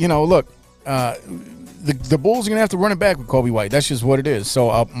look, the Bulls are gonna have to run it back with Kobe White. That's just what it is.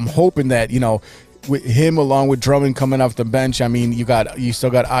 So I'm hoping that with him along with Drummond coming off the bench, I mean, you still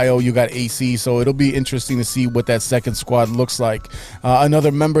got Io, you got AC, so it'll be interesting to see what that second squad looks like.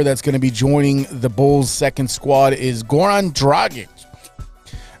 Another member that's going to be joining the Bulls' second squad is Goran Dragic.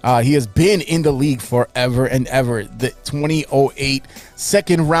 He has been in the league forever and ever. The 2008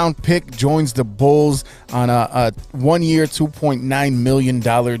 second-round pick joins the Bulls on a one-year, $2.9 million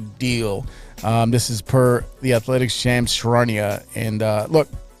deal. This is per the Athletics Shams Charania. And look,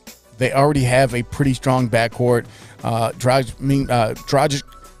 they already have a pretty strong backcourt. Dragic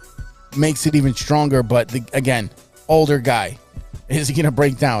makes it even stronger, but again, older guy. Is he going to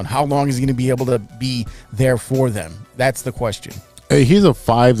break down? How long is he going to be able to be there for them? That's the question. Hey, he's a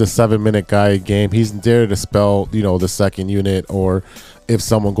 5 to 7 minute guy a game. He's there to spell, the second unit, or if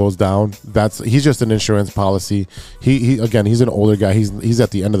someone goes down, he's just an insurance policy. He again, he's an older guy. He's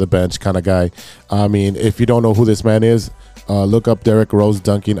at the end of the bench kind of guy. I mean, if you don't know who this man is, look up Derrick Rose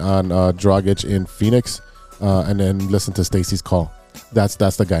dunking on Dragic in Phoenix, and then listen to Stacey's call. That's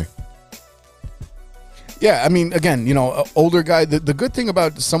the guy. Yeah, I mean, again, older guy. The good thing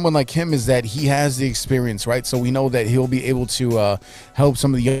about someone like him is that he has the experience, right? So we know that he'll be able to help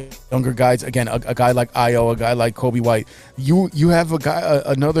some of the younger guys. Again, a guy like Io, a guy like Kobe White. You have a guy,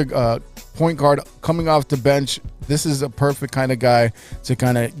 another point guard coming off the bench. This is a perfect kind of guy to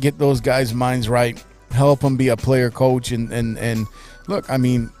kind of get those guys' minds right, help him be a player coach, and look, I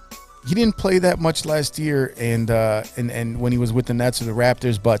mean, he didn't play that much last year, and when he was with the Nets or the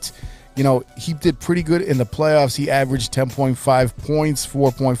Raptors, but he did pretty good in the playoffs. He averaged 10.5 points,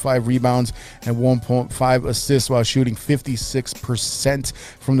 4.5 rebounds, and 1.5 assists while shooting 56%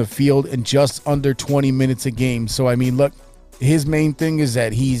 from the field in just under 20 minutes a game. So, I mean, look, his main thing is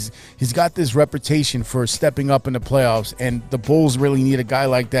that he's got this reputation for stepping up in the playoffs, and the Bulls really need a guy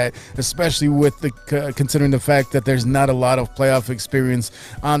like that, especially with considering the fact that there's not a lot of playoff experience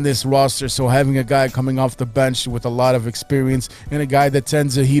on this roster. So having a guy coming off the bench with a lot of experience and a guy that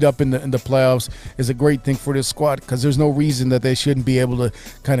tends to heat up in the playoffs is a great thing for this squad, because there's no reason that they shouldn't be able to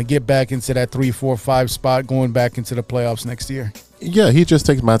kind of get back into that 3, 4, 5 spot going back into the playoffs next year. Yeah, he just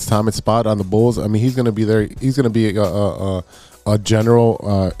takes Matt Thomas' spot on the Bulls. I mean, he's going to be there. He's going to be a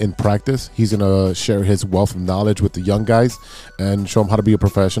general in practice. He's going to share his wealth of knowledge with the young guys and show them how to be a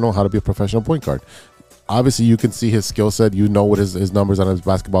professional point guard. Obviously, you can see his skill set. You know what his numbers on his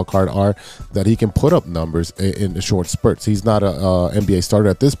basketball card are, that he can put up numbers in short spurts. He's not a NBA starter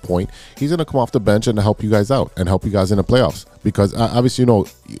at this point. He's going to come off the bench and help you guys out and help you guys in the playoffs. Because obviously,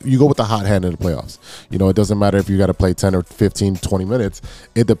 you go with the hot hand in the playoffs. It doesn't matter if you got to play 10 or 15, 20 minutes.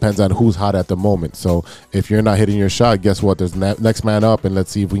 It depends on who's hot at the moment. So if you're not hitting your shot, guess what? There's next man up, and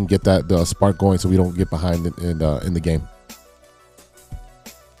let's see if we can get the spark going so we don't get behind in the game.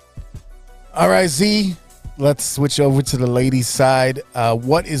 All right, Z, let's switch over to the ladies' side.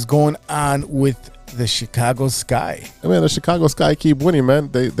 What is going on with the Chicago Sky? I mean, the Chicago Sky keep winning,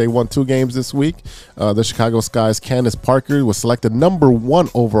 man. They won 2 games this week. The Chicago Sky's Candace Parker was selected number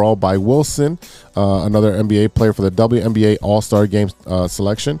 1 overall by Wilson, another NBA player, for the WNBA All-Star Game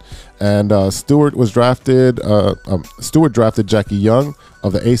selection. And Stewart drafted Jackie Young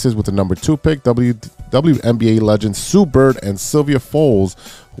of the Aces with the number 2 pick. WNBA legends Sue Bird and Sylvia Foles,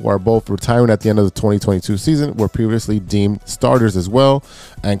 who are both retiring at the end of the 2022 season, were previously deemed starters as well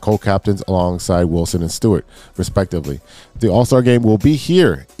and co-captains alongside Wilson and Stewart, respectively. The All-Star Game will be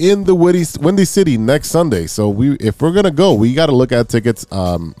here in the Windy City next Sunday. So if we're going to go, we got to look at tickets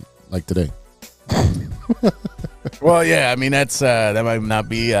like today. Well, yeah, I mean, that might not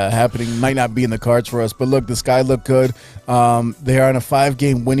be happening, might not be in the cards for us. But look, the Sky look good. They are on a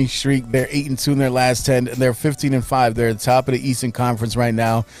 5-game winning streak. They're 8-2 in their last 10. They're 15-5. They're at the top of the Eastern Conference right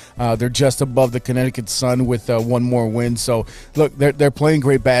now. They're just above the Connecticut Sun with 1 more win. So look, they're playing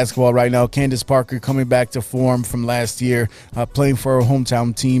great basketball right now. Candace Parker coming back to form from last year, playing for her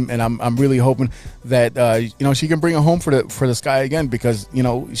hometown team, and I'm really hoping that she can bring it home for the Sky again, because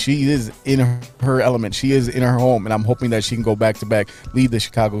she is in her element. She is in her home, and I'm hoping that she can go back-to-back, lead the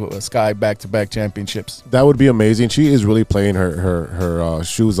Chicago Sky back-to-back championships. That would be amazing. She is really playing her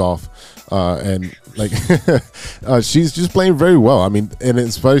shoes off, and like she's just playing very well. I mean, and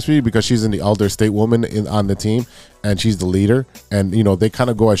especially because she's in the elder stateswoman on the team, and she's the leader, and they kind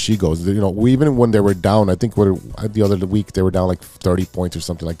of go as she goes. Even when they were down, I think the other week they were down like 30 points or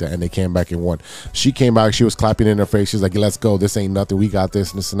something like that, and they came back and won. She came back, she was clapping in her face. She's like, "Let's go! This ain't nothing. We got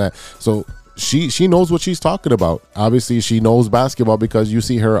this and this and that." So she knows what she's talking about. Obviously, she knows basketball, because you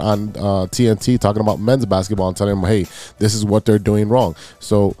see her on TNT talking about men's basketball and telling them, "Hey, this is what they're doing wrong."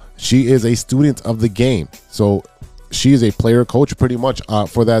 So she is a student of the game. So she is a player coach pretty much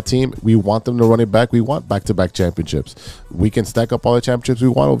for that team. We want them to run it back. We want back-to-back championships. We can stack up all the championships we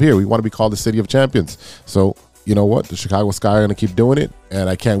want over here. We want to be called the City of Champions. So you know what? The Chicago Sky are going to keep doing it, and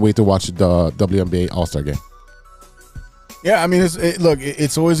I can't wait to watch the WNBA All-Star Game. Yeah, I mean,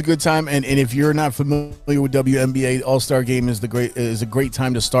 it's always a good time, and if you're not familiar with WNBA, All-Star Game is a great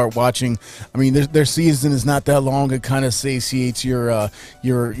time to start watching. I mean, their season is not that long. It kind of satiates your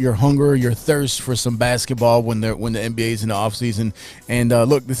hunger, your thirst for some basketball when the NBA is in the off season. And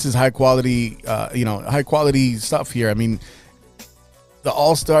look, this is high quality stuff here. I mean, the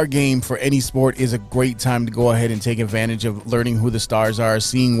All-Star Game for any sport is a great time to go ahead and take advantage of learning who the stars are,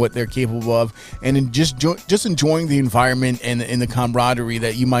 seeing what they're capable of, and then just enjoying the environment and the camaraderie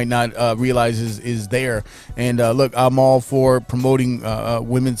that you might not realize is there. And look, I'm all for promoting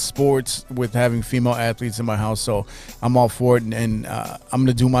women's sports with having female athletes in my house, so I'm all for it, and I'm going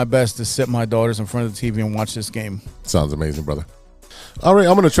to do my best to sit my daughters in front of the TV and watch this game. Sounds amazing, brother. All right,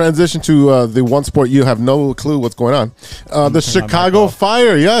 I'm going to transition to the one sport you have no clue what's going on. The Chicago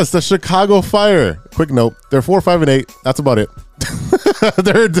Fire. Yes, the Chicago Fire. Quick note, they're 4-5-8. That's about it.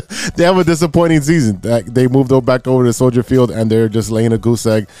 They have a disappointing season. They moved back over to Soldier Field, and they're just laying a goose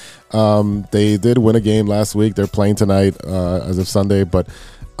egg. They did win a game last week. They're playing tonight as of Sunday, but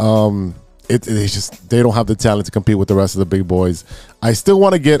they don't have the talent to compete with the rest of the big boys. I still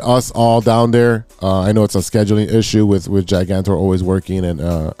want to get us all down there. I know it's a scheduling issue with Gigantor always working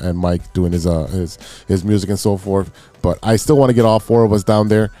and Mike doing his music and so forth. But I still want to get all 4 of us down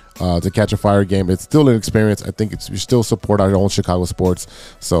there to catch a Fire game. It's still an experience. I think we still support our own Chicago sports.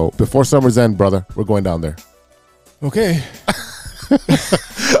 So before summer's end, brother, we're going down there. Okay.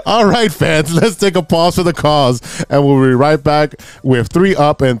 All right, fans, let's take a pause for the cause, and we'll be right back with 3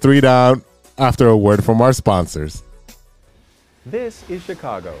 up and 3 down after a word from our sponsors. This is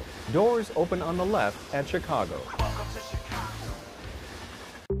Chicago. Doors open on the left at Chicago. Welcome to Chicago.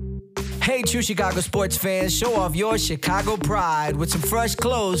 Hey, true Chicago sports fans, show off your Chicago pride with some fresh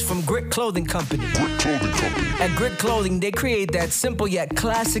clothes from Grit Clothing Company. At Grit Clothing, they create that simple yet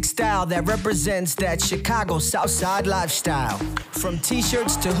classic style that represents that Chicago Southside lifestyle. From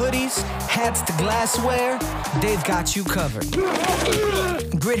t-shirts to hoodies, hats to glassware, they've got you covered.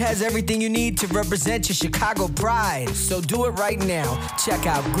 Grit has everything you need to represent your Chicago pride, so do it right now. Check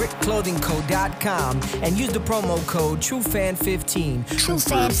out gritclothingco.com and use the promo code TrueFan15.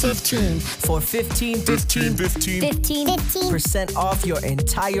 TrueFan15. For 15% off your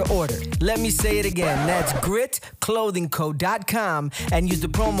entire order. Let me say it again. That's gritclothingco.com and use the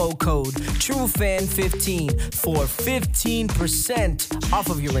promo code TrueFan15 for 15% off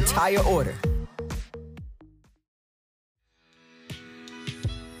of your entire order.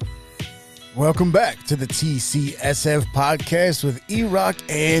 Welcome back to the TCSF podcast with E-Rock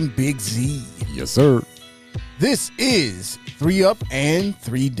and Big Z. Yes, sir. This is 3 Up and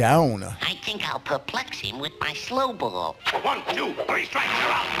 3 Down. I think I'll perplex him with my slow ball. 1, 2, 3 strikes, you're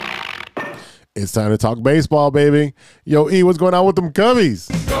out. It's time to talk baseball, baby. Yo, E, what's going on with them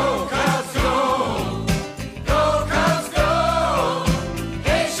Cubbies?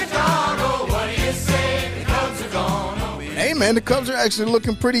 Hey, man, the Cubs are actually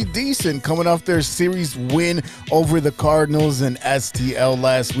looking pretty decent coming off their series win over the Cardinals and STL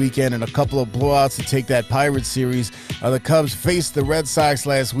last weekend and a couple of blowouts to take that Pirates series. The Cubs faced the Red Sox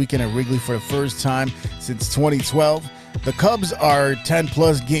last weekend at Wrigley for the first time since 2012. The Cubs are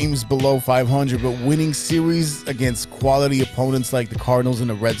 10-plus games below 500, but winning series against quality opponents like the Cardinals and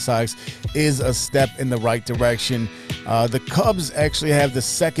the Red Sox is a step in the right direction. The Cubs actually have the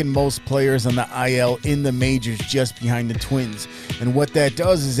second most players on the IL in the majors, just behind the Twins. And what that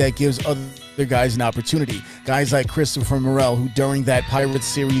does is that gives other guys an opportunity. Guys like Christopher Morel, who during that Pirates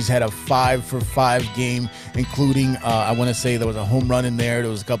series had a 5-for-5 game, including, I want to say there was a home run in there, there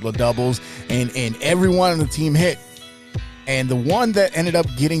was a couple of doubles, and everyone on the team hit. And the one that ended up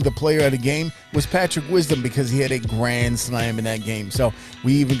getting the player of the game was Patrick Wisdom because he had a grand slam in that game. So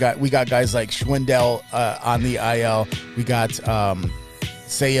we got guys like Schwindel on the IL. We got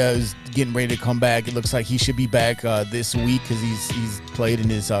Seiya is getting ready to come back. It looks like he should be back this week because he's played in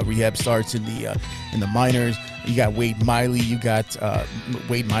his rehab starts in the minors. You got Wade Miley. You got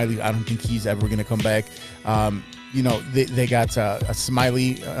Wade Miley. I don't think he's ever going to come back. They got a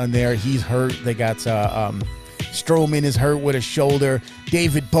Smiley on there. He's hurt. They got Stroman is hurt with a shoulder.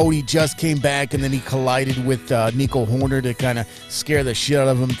 David Bodie just came back, and then he collided with Nico Horner to kind of scare the shit out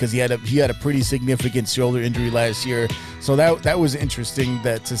of him because he had a pretty significant shoulder injury last year. So that was interesting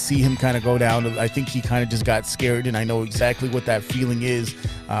to see him kind of go down. I think he kind of just got scared, and I know exactly what that feeling is.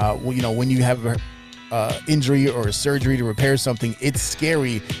 When you have an injury or a surgery to repair something, it's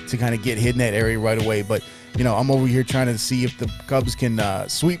scary to kind of get hit in that area right away. But I'm over here trying to see if the Cubs can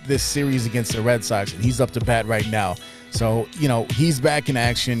sweep this series against the Red Sox, and he's up to bat right now. So, he's back in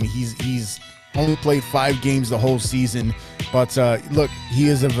action. He's only played 5 games the whole season, but look, he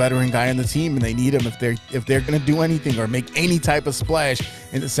is a veteran guy on the team, and they need him if they're going to do anything or make any type of splash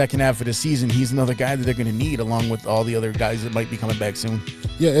in the second half of the season. He's another guy that they're going to need along with all the other guys that might be coming back soon.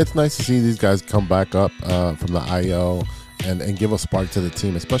 Yeah, it's nice to see these guys come back up from the IL and give a spark to the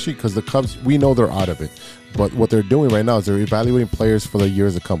team, especially because the Cubs, we know they're out of it. But what they're doing right now is they're evaluating players for the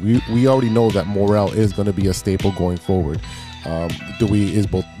years to come. We already know that Morel is going to be a staple going forward. Is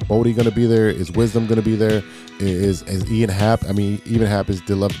Bodie going to be there? Is Wisdom going to be there? Is Ian Happ? I mean, Ian Happ is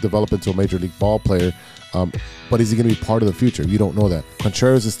developing into a major league ball player. But is he going to be part of the future? You don't know that.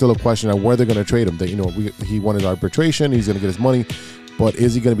 Contreras is still a question of where they're going to trade him. He wanted arbitration. He's going to get his money. But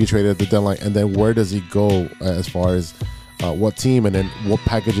is he going to be traded at the deadline? And then where does he go as far as what team, and then what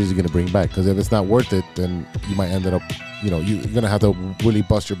package is he going to bring back? Because if it's not worth it, then you might end up, you're going to have to really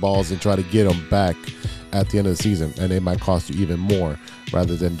bust your balls and try to get him back at the end of the season, and it might cost you even more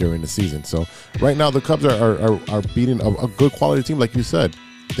rather than during the season. So right now the Cubs are beating a good quality team, like you said.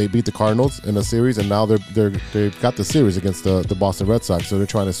 They beat the Cardinals in a series, and now they've got the series against the Boston Red Sox. So they're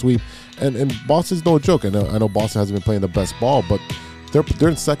trying to sweep, and Boston's no joke. I know Boston hasn't been playing the best ball, but they're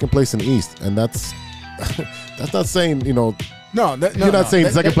in second place in the East, and that's not saying you're not saying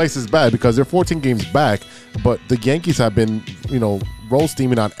second place is bad because they're 14 games back, but the Yankees have been roll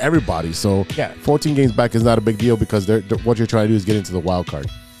steaming on everybody. So 14 games back is not a big deal because what you're trying to do is get into the wild card.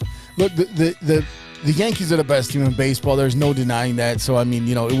 Look, the the Yankees are the best team in baseball. There's no denying that. So, I mean,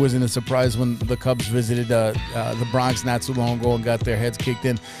 it wasn't a surprise when the Cubs visited the Bronx not so long ago and got their heads kicked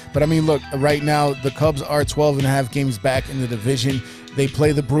in. But, I mean, look, right now, the Cubs are 12.5 games back in the division. They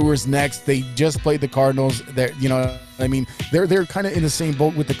play the Brewers next. They just played the Cardinals. They're kind of in the same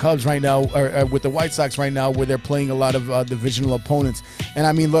boat with the Cubs right now, or with the White Sox right now, where they're playing a lot of divisional opponents. And,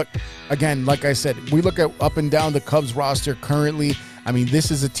 I mean, look, again, like I said, we look at up and down the Cubs roster currently. I mean, this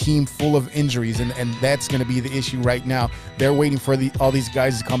is a team full of injuries, and that's going to be the issue right now. They're waiting for all these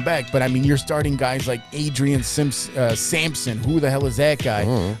guys to come back. But, I mean, you're starting guys like Adrian Sampson. Who the hell is that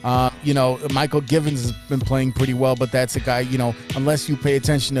guy? Michael Givens has been playing pretty well, but that's a guy, unless you pay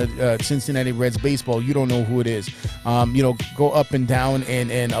attention to Cincinnati Reds baseball, you don't know who it is. Go up and down,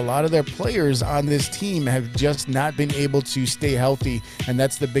 and a lot of their players on this team have just not been able to stay healthy, and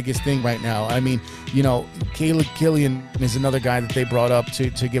that's the biggest thing right now. I mean, Caleb Killian is another guy that they brought up to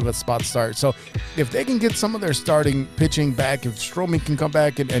give a spot start. So if they can get some of their starting pitching back, if Stroman can come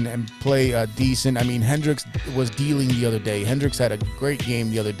back and play decent. I mean, Hendricks was dealing the other day. Hendricks had a great game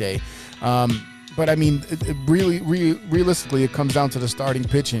the other day. But I mean, realistically, it comes down to the starting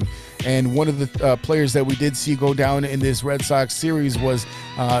pitching. And one of the players that we did see go down in this Red Sox series was,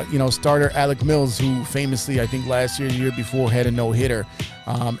 starter Alec Mills, who famously, I think last year, the year before, had a no-hitter.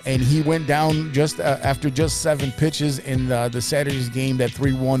 And he went down just after just 7 pitches in the Saturday's game, that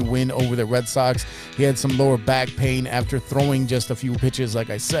 3-1 win over the Red Sox. He had some lower back pain after throwing just a few pitches, like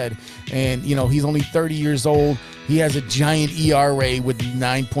I said. And, he's only 30 years old. He has a giant ERA with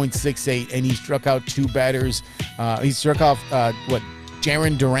 9.68, and he struck out 2 batters. He struck off,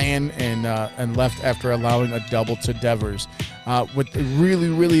 Jaron Duran and left after allowing a double to Devers. What the really,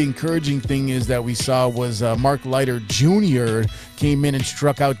 really encouraging thing is that we saw was Mark Leiter Jr. came in and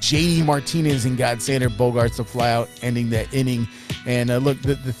struck out J.D. Martinez and got Xander Bogaerts to fly out, ending that inning. And look,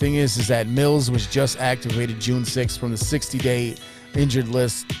 the thing is that Mills was just activated June 6th from the 60-day injured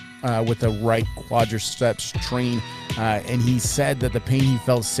list with a right quadriceps strain. And he said that the pain he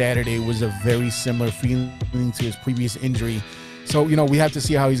felt Saturday was a very similar feeling to his previous injury. So, we have to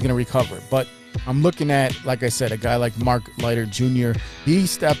see how he's going to recover. But I'm looking at, like I said, a guy like Mark Leiter Jr. He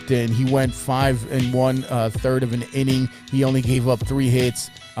stepped in. He went 5 1/3 of an inning. He only gave up 3 hits.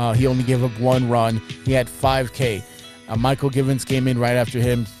 He only gave up 1 run. He had 5 K. Michael Givens came in right after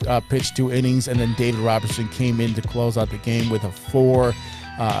him, pitched 2 innings, and then David Robertson came in to close out the game with a 4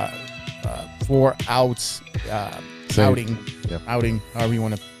 outs outing. Yep. Outing, however you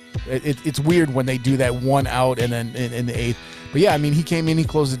want to. It's weird when they do that 1 out and then in the 8th. But yeah, I mean, he came in, he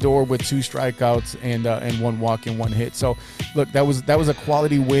closed the door with 2 strikeouts and 1 walk and 1 hit. So look, that was a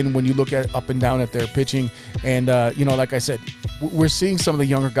quality win when you look at up and down at their pitching. And like I said, we're seeing some of the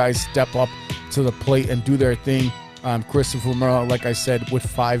younger guys step up to the plate and do their thing. Christopher Morel, like I said, with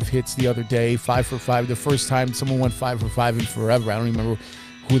 5 hits the other day, 5 for 5. The first time someone went 5 for 5 in forever. I don't remember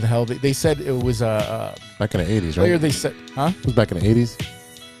who the hell they said it was. Back in the 80s, right? Player they said, huh? It was back in the 80s.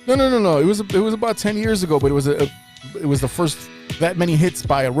 No. It was about 10 years ago, but it was the first that many hits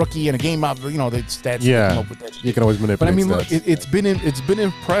by a rookie in a game. The stats. Yeah, come up with that shit. You can always manipulate. But I mean, stats. look, it's been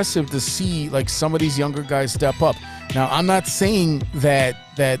impressive to see like some of these younger guys step up. Now, I'm not saying that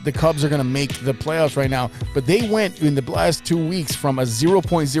the Cubs are going to make the playoffs right now, but they went in the last 2 weeks from a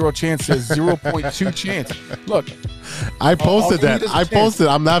 0.0 chance to a 0.2 chance. Look, I posted that. I posted.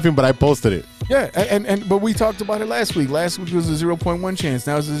 I'm laughing, but I posted it. Yeah, but we talked about it last week. Last week was a 0.1 chance.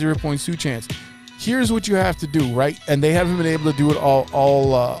 Now it's a 0.2 chance. Here's what you have to do, right? And they haven't been able to do it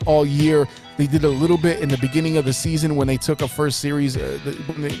all year. They did a little bit in the beginning of the season when they took a first series,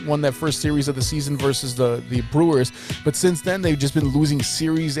 when they won that first series of the season versus the Brewers. But since then, they've just been losing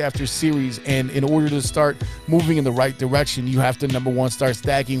series after series. And in order to start moving in the right direction, you have to, number one, start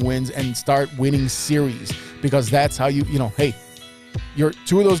stacking wins and start winning series, because that's how hey, your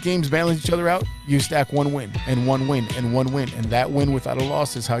 2 of those games balance each other out. You stack 1 win and 1 win and 1 win, and that win without a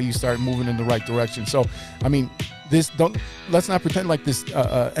loss is how you start moving in the right direction. So, I mean, let's not pretend like this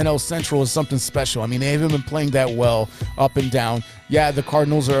NL Central is something special. I mean, they haven't been playing that well up and down. Yeah, the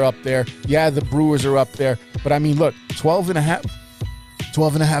Cardinals are up there. Yeah, the Brewers are up there. But I mean, look, 12 and a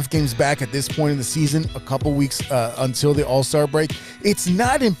half games back at this point in the season, a couple weeks until the All-Star break. It's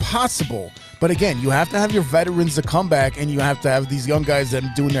not impossible. But again, you have to have your veterans to come back, and you have to have these young guys that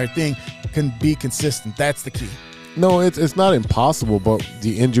are doing their thing can be consistent. That's the key. No, it's not impossible, but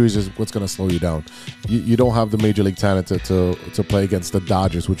the injuries is what's going to slow you down. You don't have the major league talent to play against the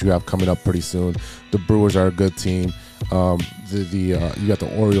Dodgers, which you have coming up pretty soon. The Brewers are a good team. You got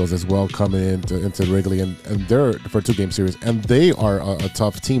the Orioles as well coming into Wrigley, and they're for a 2-game series, and they are a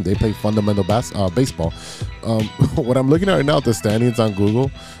tough team. They play fundamental baseball. What I'm looking at right now, the standings on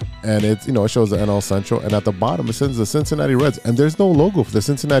Google, and it shows the NL Central, and at the bottom it says the Cincinnati Reds, and there's no logo for the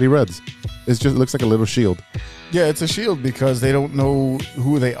Cincinnati Reds. It looks like a little shield. Yeah, it's a shield because they don't know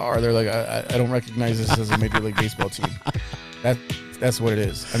who they are. They're like, I don't recognize this as a Major League Baseball team. That's what it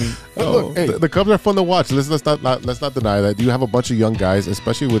is. I mean, look, hey. The Cubs are fun to watch. Let's not deny that. You have a bunch of young guys,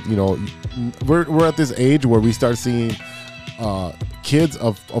 especially with we're at this age where we start seeing kids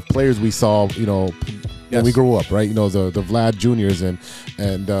of players we saw when we grew up, right? The Vlad Juniors and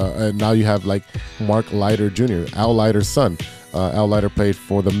now you have like Mark Leiter Jr., Al Leiter's son. Al Leiter played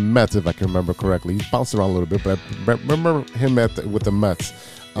for the Mets, if I can remember correctly. He bounced around a little bit, but I remember him with the Mets.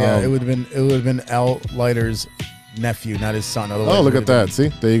 Yeah, it would have been Al Leiter's nephew, not his son. Otherwise, look at that! See,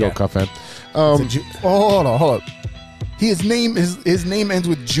 there you go, Cuff fan. Hold on. His name ends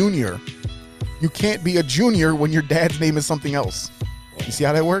with Junior. You can't be a junior when your dad's name is something else. You see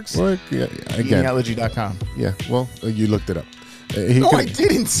how that works? Well, yeah, again, Eatingallergy.com. Yeah, well, you looked it up. I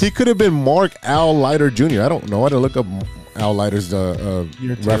didn't. He could have been Mark Al Leiter Jr. I don't know. I had to look up Al Leiter's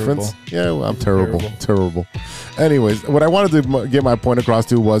reference. Yeah, well, I'm terrible. Anyways, what I wanted to get my point across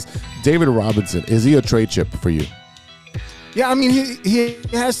to was David Robinson. Is he a trade chip for you? Yeah, I mean, he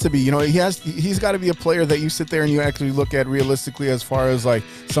has to be. He's got to be a player that you sit there and you actually look at realistically as far as like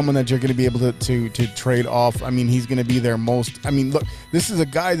someone that you're going to be able to trade off. I mean, he's going to be their most. I mean, look, this is a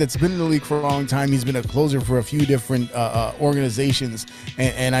guy that's been in the league for a long time. He's been a closer for a few different organizations,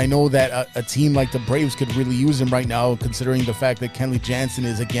 and I know that a team like the Braves could really use him right now, considering the fact that Kenley Jansen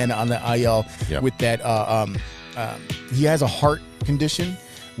is again on the IL with that. He has a heart condition,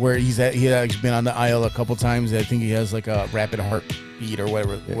 where he has been on the IL a couple times. I think he has like a rapid heartbeat or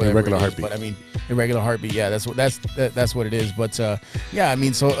whatever. Irregular heartbeat. But I mean, irregular heartbeat. Yeah, that's what it is. But yeah, I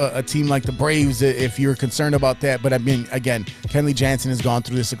mean, so a team like the Braves, if you're concerned about that, but I mean, again, Kenley Jansen has gone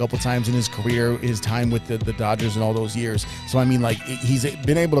through this a couple times in his career, his time with the Dodgers and all those years. So I mean, like he's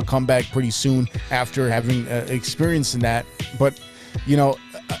been able to come back pretty soon after having experience in that. But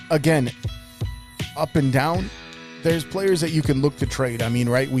again, up and down. There's players that you can look to trade. I mean,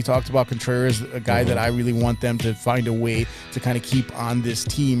 right? We talked about Contreras, a guy that I really want them to find a way to kind of keep on this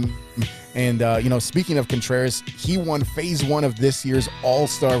team. And, speaking of Contreras, he won phase 1 of this year's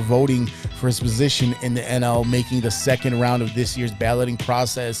All-Star voting for his position in the NL, making the second round of this year's balloting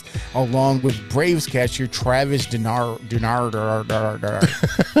process, along with Braves catcher Travis Denard.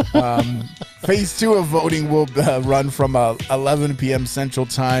 Phase 2 of voting will run from 11 p.m. Central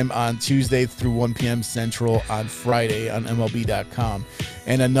Time on Tuesday through 1 p.m. Central on Friday on MLB.com.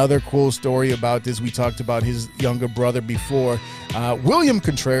 And another cool story about this, we talked about his younger brother before. William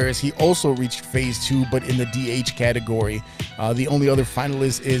Contreras, he also reached phase 2, but in the DH category. The only other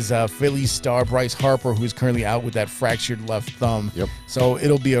finalist is Phillies star Bryce Harper, who's currently out with that fractured left thumb. Yep. So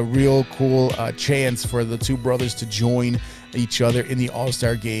it'll be a real cool chance for the two brothers to join each other in the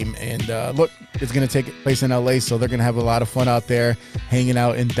All-Star game. And look, it's going to take place in LA, so they're going to have a lot of fun out there hanging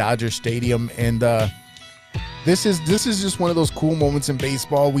out in Dodger Stadium. And this is just one of those cool moments in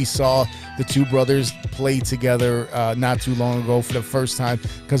baseball. We saw the two brothers play together not too long ago for the first time,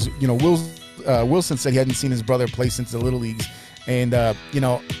 because Wilson said he hadn't seen his brother play since the Little Leagues. And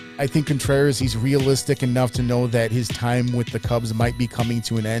I think Contreras, he's realistic enough to know that his time with the Cubs might be coming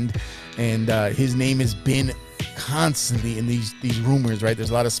to an end, and his name has been constantly in these rumors, right?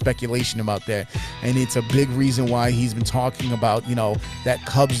 There's a lot of speculation about that, and it's a big reason why he's been talking about that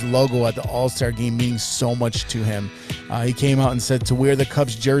Cubs logo at the All-Star game meaning so much to him. He came out and said, to wear the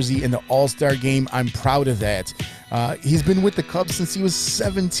Cubs jersey in the All-Star game, I'm proud of that. He's been with the Cubs since he was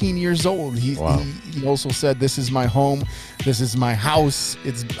 17 years old. He also said, this is my home, this is my house.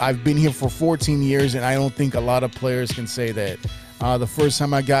 I've been here for 14 years, and I don't think a lot of players can say that. The first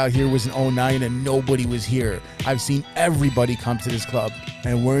time I got here was in 2009, and nobody was here. I've seen everybody come to this club,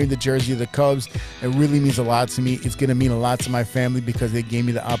 and wearing the jersey of the Cubs, it really means a lot to me. It's going to mean a lot to my family because they gave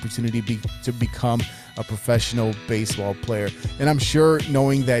me the opportunity to become a professional baseball player. And I'm sure,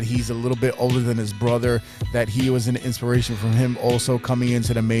 knowing that he's a little bit older than his brother, that he was an inspiration from him also coming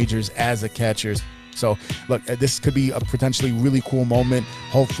into the majors as a catcher. So, look, this could be a potentially really cool moment.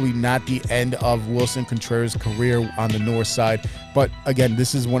 Hopefully not the end of Wilson Contreras' career on the north side. But, again,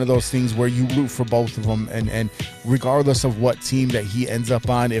 this is one of those things where you root for both of them. And regardless of what team that he ends up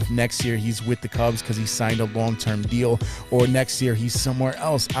on, if next year he's with the Cubs because he signed a long-term deal, or next year he's somewhere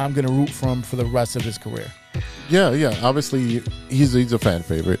else, I'm going to root for him for the rest of his career. Yeah. Obviously, he's a fan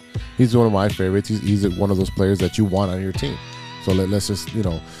favorite. He's one of my favorites. He's one of those players that you want on your team. So let's just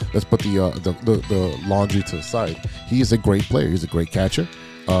let's put the laundry to the side. He is a great player. He's a great catcher.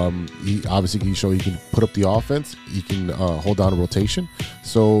 He obviously can show he can put up the offense. He can hold down a rotation.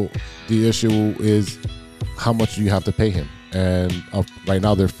 So the issue is how much do you have to pay him? And right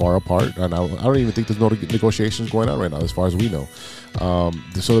now they're far apart, and I don't even think there's no negotiations going on right now, as far as we know.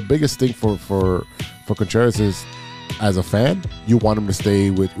 So the biggest thing for Contreras is, as a fan, you want him to stay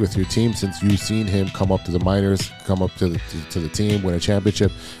with your team, since you've seen him come up to the minors, come up to the team, win a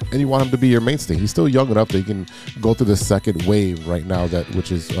championship, and you want him to be your mainstay. He's still young enough that he can go through the second wave right now,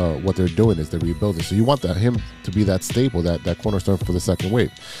 which is what they're doing, is they're rebuilding. So you want him to be that staple, that cornerstone for the second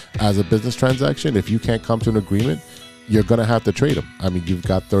wave. As a business transaction, if you can't come to an agreement, you're going to have to trade him. I mean, you've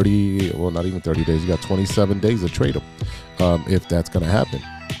got not even 30 days. You got 27 days to trade him if that's going to happen.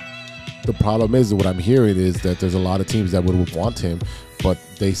 The problem is, what I'm hearing is that there's a lot of teams that would want him, but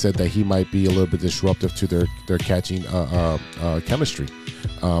they said that he might be a little bit disruptive to their catching chemistry.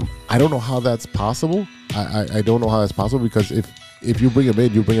 I don't know how that's possible. I don't know how that's possible, because if you bring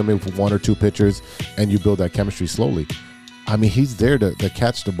him in for one or two pitchers and you build that chemistry slowly. I mean, he's there to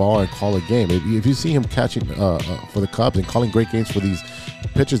catch the ball and call a game. If you see him catching for the Cubs and calling great games for these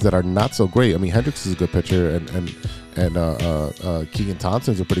pitchers that are not so great. I mean, Hendricks is a good pitcher, and Keegan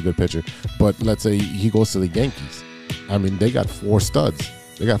Thompson's a pretty good pitcher. But let's say he goes to the Yankees. I mean, they got 4 studs.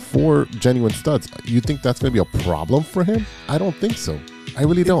 They got 4 genuine studs. You think that's going to be a problem for him? I don't think so. I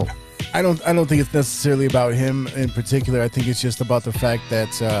really don't. I don't think it's necessarily about him in particular. I think it's just about the fact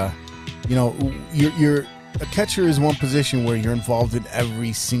that you're a catcher is one position where you're involved in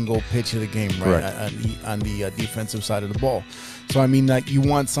every single pitch of the game, right? On the defensive side of the ball. So I mean, like, you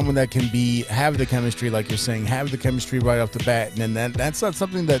want someone that can have the chemistry, like you're saying, have the chemistry right off the bat, and then that's not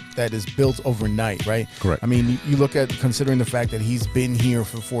something that is built overnight, right? Correct. I mean, you look at, considering the fact that he's been here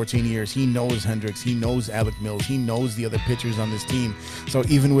for 14 years, he knows Hendricks, he knows Alec Mills, he knows the other pitchers on this team. So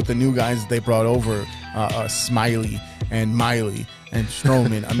even with the new guys that they brought over, Smiley and Miley and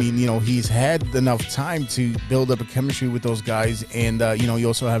Stroman, I mean, he's had enough time to build up a chemistry with those guys. And, you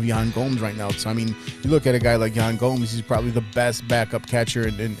also have Yan Gomes right now. So, I mean, you look at a guy like Yan Gomes, he's probably the best backup catcher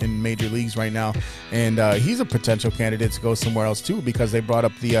in major leagues right now. And he's a potential candidate to go somewhere else, too, because they brought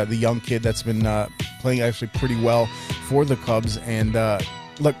up the young kid that's been playing actually pretty well for the Cubs. And,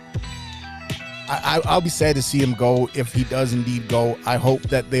 look, I'll be sad to see him go if he does indeed go. I hope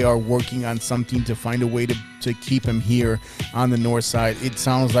that they are working on something to find a way to keep him here on the north side. It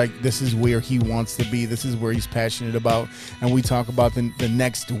sounds like this is where he wants to be. This is where he's passionate about. And we talk about the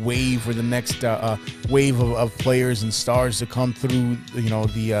next wave, or the next wave of players and stars to come through,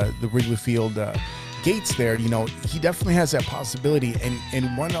 the Wrigley Field gates there. He definitely has that possibility.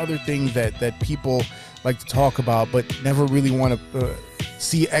 And one other thing that people like to talk about but never really want to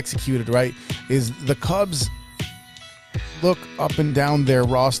see executed, right, is the Cubs look up and down their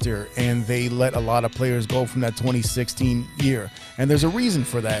roster, and they let a lot of players go from that 2016 year, and there's a reason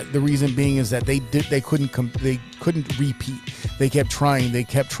for that. The reason being is that they couldn't repeat. They kept trying,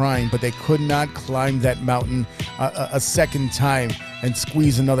 but they could not climb that mountain a second time and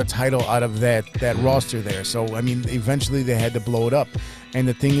squeeze another title out of that roster there. So I mean, eventually they had to blow it up. And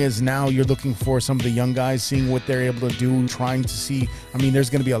the thing is, now you're looking for some of the young guys, seeing what they're able to do, trying to see. I mean, there's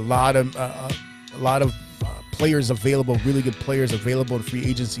going to be a lot of players available, really good players available in free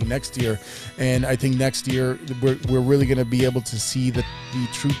agency next year. And I think next year we're really going to be able to see the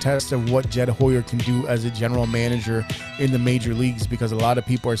true test of what Jed Hoyer can do as a general manager in the major leagues, because a lot of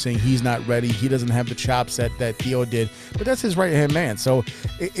people are saying he's not ready. He doesn't have the chops that Theo did, but that's his right-hand man. So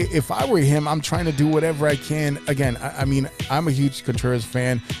if I were him, I'm trying to do whatever I can. Again, I mean, I'm a huge Contreras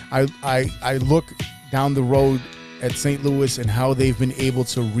fan. I look down the road at St. Louis and how they've been able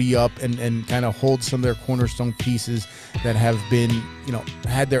to re-up and kind of hold some of their cornerstone pieces that have been,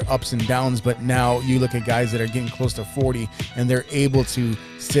 had their ups and downs, but now you look at guys that are getting close to 40 and they're able to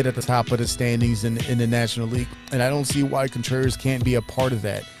sit at the top of the standings in the National League. And I don't see why Contreras can't be a part of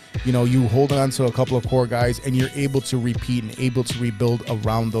that. You hold on to a couple of core guys and you're able to repeat and able to rebuild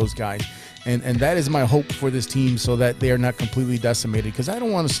around those guys. And that is my hope for this team, so that they are not completely decimated, because I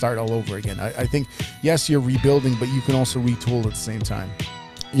don't want to start all over again. I think, yes, you're rebuilding, but you can also retool at the same time.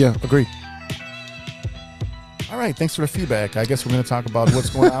 Yeah, agreed. All right, thanks for the feedback. I guess we're going to talk about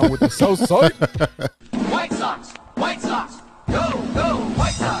what's going on with the South Side. White Sox, go, go,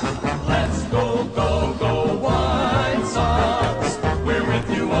 White Sox. Let's go, go, go, White Sox. We're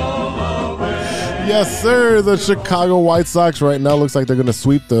with you all the way. Yes, sir. The Chicago White Sox right now looks like they're going to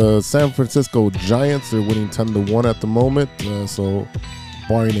sweep the San Francisco Giants. They're winning 10-1 at the moment. So,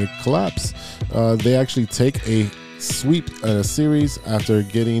 barring a collapse, they actually take a sweep in a series after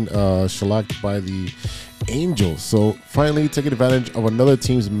getting shellacked by the Angels. So finally taking advantage of another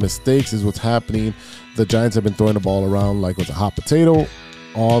team's mistakes is what's happening. The Giants have been throwing the ball around like it was a hot potato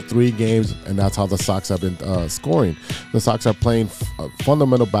all 3 games, and that's how the Sox have been scoring. The Sox are playing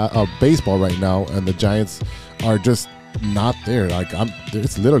fundamental baseball right now, and the Giants are just not there. Like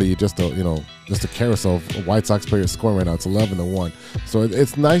it's literally just a carousel of White Sox players scoring right now. It's 11-1. So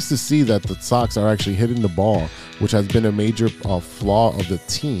it's nice to see that the Sox are actually hitting the ball, which has been a major flaw of the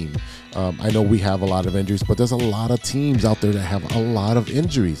team. I know we have a lot of injuries, but there's a lot of teams out there that have a lot of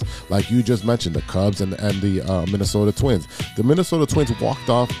injuries. Like you just mentioned, the Cubs and the Minnesota Twins. The Minnesota Twins walked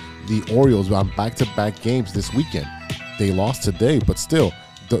off the Orioles on back-to-back games this weekend. They lost today, but still,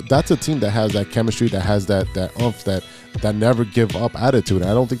 that's a team that has that chemistry, that has that oomph, that never give up attitude.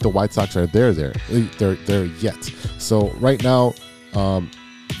 And I don't think the White Sox are there yet. So right now,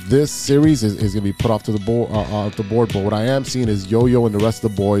 this series is going to be put off to the board. But what I am seeing is Yo-Yo and the rest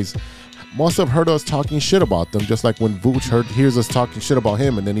of the boys must have heard us talking shit about them, just like when Vooch hears us talking shit about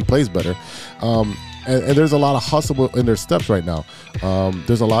him and then he plays better. And there's a lot of hustle in their steps right now.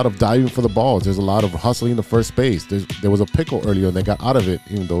 There's a lot of diving for the balls. There's a lot of hustling the first base. There was a pickle earlier and they got out of it,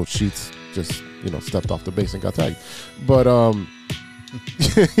 even though Sheets just stepped off the base and got tagged. But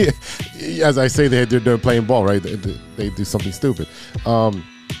as I say, they're playing ball, right? They do something stupid.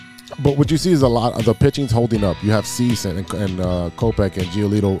 But what you see is a lot of the pitching's holding up. You have Cease and Kopech and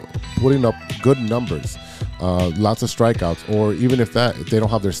Giolito putting up good numbers, lots of strikeouts. Or even if they don't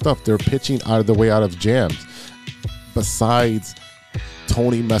have their stuff, they're pitching out of the way out of jams. Besides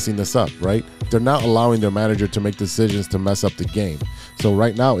Tony messing this up, right? They're not allowing their manager to make decisions to mess up the game. So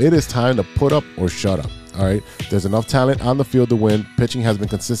right now, it is time to put up or shut up. All right, there's enough talent on the field to win. Pitching has been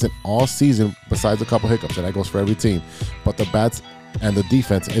consistent all season, besides a couple hiccups, and that goes for every team. But the bats and the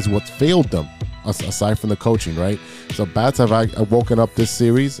defense is what failed them, aside from the coaching, right? So bats have woken up this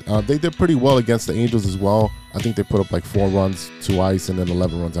series. They did pretty well against the Angels as well. I think they put up like 4 runs, 2 ice, and then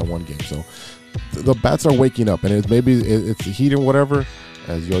 11 runs on 1 game. So the bats are waking up, and maybe it's the heat and whatever.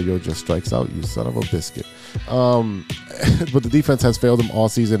 As Yo-Yo just strikes out, you son of a biscuit. But the defense has failed them all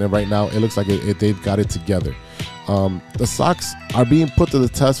season, and right now it looks like they've got it together. The Sox are being put to the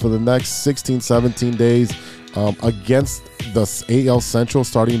test for the next 16, 17 days against the AL Central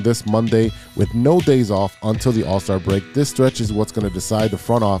starting this Monday with no days off until the All-Star break. This stretch is what's going to decide the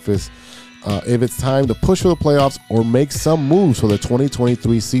front office if it's time to push for the playoffs or make some moves for the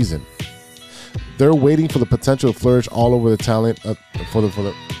 2023 season. They're waiting for the potential to flourish all over the talent for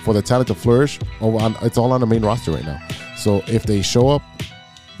the talent to flourish. It's all on the main roster right now. So if they show up,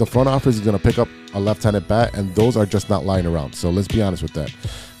 the front office is going to pick up a left-handed bat, and those are just not lying around. So let's be honest with that.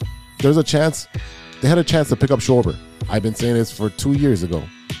 There's a chance. They had a chance to pick up Schwarber. I've been saying this for 2 years ago.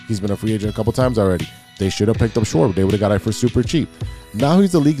 He's been a free agent a couple times already. They should have picked up Schwarber. They would have got it for super cheap. Now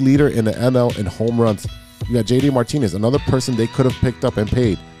he's the league leader in the NL in home runs. You got JD Martinez, another person they could have picked up and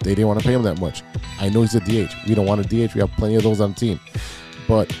paid. They didn't want to pay him that much. I know he's a DH. We don't want a DH. We have plenty of those on the team.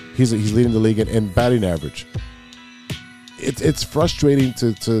 But he's leading the league in batting average. It's frustrating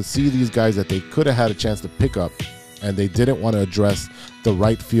to see these guys that they could have had a chance to pick up, and they didn't want to address the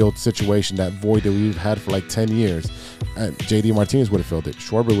right field situation, that void that we've had for like 10 years. And JD Martinez would have filled it.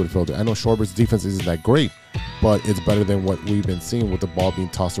 Schwarber would have filled it. I know Schwarber's defense isn't that great, but it's better than what we've been seeing with the ball being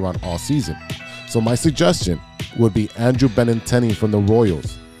tossed around all season. So my suggestion would be Andrew Benintendi from the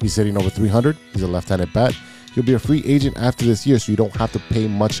Royals. He's hitting over 300. He's a left-handed bat. He'll be a free agent after this year, so you don't have to pay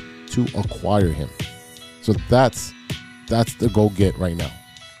much to acquire him. So that's the go-get right now.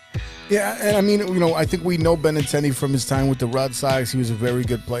 Yeah, and I mean, I think we know Benintendi from his time with the Red Sox. He was a very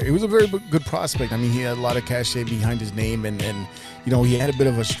good player. He was a very good prospect. I mean, he had a lot of cachet behind his name, and he had a bit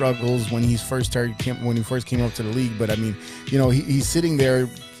of a struggles when he first came up to the league. But I mean, he's sitting there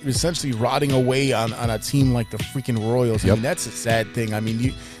essentially rotting away on a team like the freaking Royals. I mean, that's a sad thing. I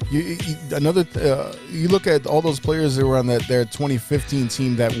mean, you look at all those players that were on their 2015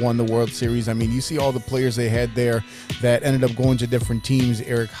 team that won the World Series. I mean, you see all the players they had there that ended up going to different teams.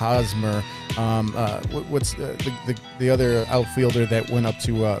 Eric Hosmer, what's the other outfielder that went up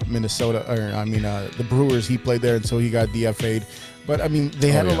to Minnesota, the Brewers. He played there, and so he got DFA'd. But, I mean,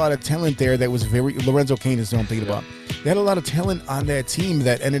 they had a lot of talent there that was Lorenzo Cain is the one I'm thinking about. They had a lot of talent on that team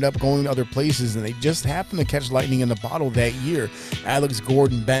that ended up going to other places, and they just happened to catch lightning in the bottle that year. Alex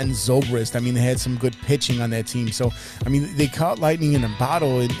Gordon, Ben Zobrist. I mean, they had some good pitching on that team. So, I mean, they caught lightning in the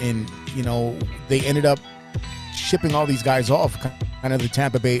bottle, and they ended up shipping all these guys off. Kind of the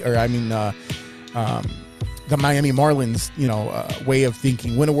Tampa Bay, the the Miami Marlins, way of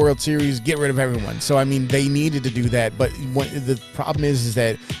thinking. Win a World Series, get rid of everyone. So, I mean, they needed to do that. But the problem is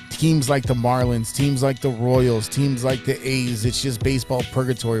that teams like the Marlins, teams like the Royals, teams like the A's, it's just baseball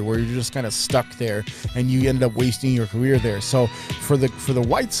purgatory where you're just kind of stuck there and you end up wasting your career there. So for the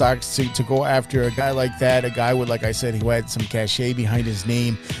White Sox to go after a guy like that, a guy with, like I said, who had some cachet behind his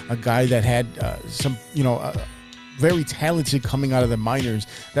name, a guy that had some, very talented coming out of the minors,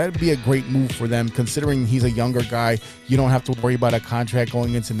 that'd be a great move for them. Considering he's a younger guy, you don't have to worry about a contract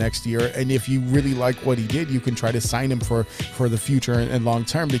going into next year. And if you really like what he did, you can try to sign him for the future and long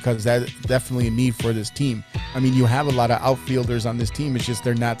term, because that's definitely a need for this team. I mean, you have a lot of outfielders on this team. It's just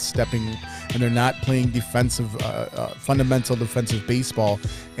they're not stepping and they're not playing fundamental defensive baseball.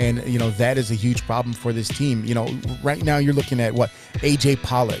 And, that is a huge problem for this team. Right now you're looking at AJ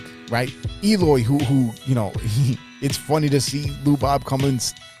Pollock, right? Eloy, who it's funny to see Lou Bob come and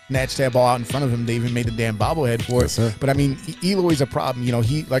snatch that ball out in front of him. They even made a damn bobblehead for it. Yes, but I mean, Eloy's a problem.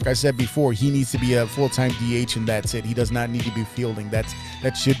 He, like I said before, he needs to be a full-time DH, and that's it. He does not need to be fielding. That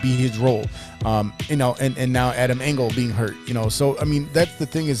should be his role. And now Adam Engel being hurt. So I mean, that's the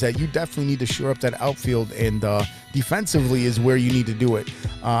thing, is that you definitely need to shore up that outfield, and defensively is where you need to do it.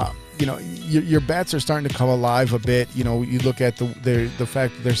 Your bats are starting to come alive a bit. You look at the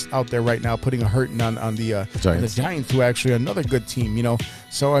fact that they're out there right now putting a hurting on the Giants, who are actually another good team.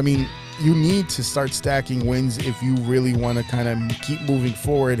 So I mean, you need to start stacking wins if you really want to kind of keep moving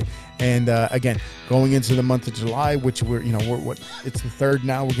forward. And again, going into the month of July, which it's the 3rd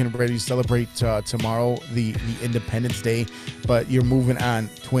now. We're getting ready to celebrate tomorrow, the Independence Day. But you're moving on.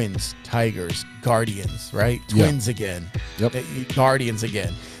 Twins, Tigers, Guardians, right? Twins again. Yep. Guardians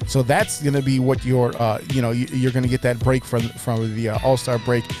again. So that's going to be what you're going to get that break from the All-Star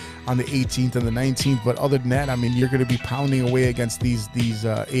break on the 18th and the 19th. But other than that, I mean, you're going to be pounding away against these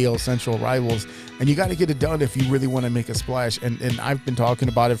AL Central rivals, and you got to get it done if you really want to make a splash. And I've been talking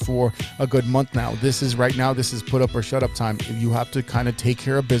about it for a good month now. This is put up or shut up time. If you have to kind of take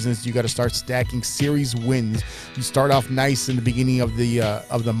care of business, you got to start stacking series wins. You start off nice in the beginning of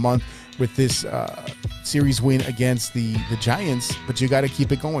the month with this series win against the Giants, but you got to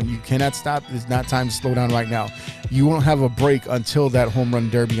keep it going. You cannot stop. It's not time to slow down right now. You won't have a break until that home run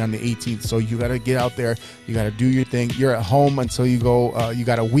derby on the 18th. So you got to get out there. You got to do your thing. You're at home until you go. You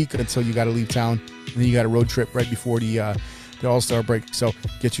got a week until you got to leave town, and then you got a road trip right before the All-Star break. So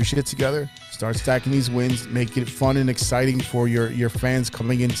get your shit together. Start stacking these wins. Make it fun and exciting for your fans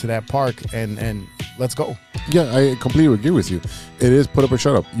coming into that park, and let's go. Yeah, I completely agree with you. It is put up or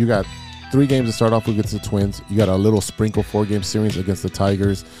shut up. You got 3 games to start off with against the Twins. You got a little sprinkle 4-game series against the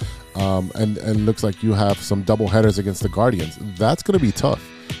Tigers. And looks like you have some double headers against the Guardians. That's going to be tough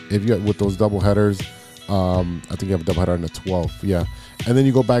if you get with those double headers. I think you have a double header on the 12th. Yeah. And then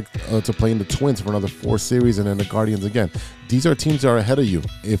you go back to playing the Twins for another 4 series, and then the Guardians again. These are teams that are ahead of you.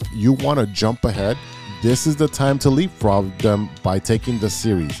 If you want to jump ahead, this is the time to leapfrog them by taking the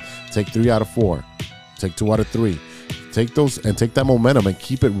series. Take 3 out of 4. Take 2 out of 3. Take those and take that momentum and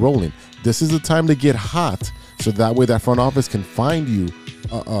keep it rolling. This is the time to get hot, so that way that front office can find you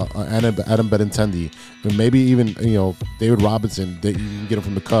Adam Benintendi, and maybe even David Robinson. You can get him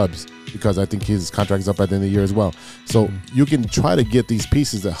from the Cubs, because I think his contract is up at the end of the year as well. So you can try to get these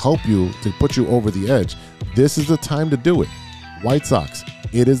pieces to help you, to put you over the edge. This is the time to do it. White Sox,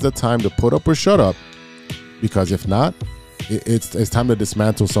 it is the time to put up or shut up, because if not, it's time to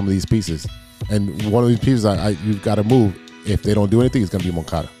dismantle some of these pieces. And one of these pieces you've got to move. If they don't do anything, it's going to be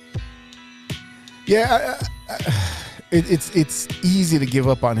Moncada. Yeah, it's easy to give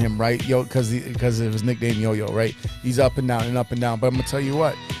up on him, right? Because of his nickname Yo-Yo, right? He's up and down and up and down. But I'm gonna tell you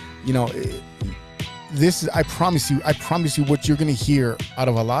what, this is, I promise you what you're gonna hear out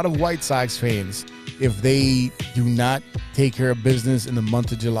of a lot of White Sox fans if they do not take care of business in the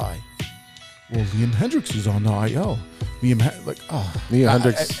month of July. Well, Liam Hendricks is on the IL. Liam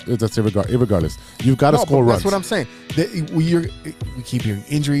Hendricks, that's irregardless. You've got to score runs. That's what I'm saying. We keep hearing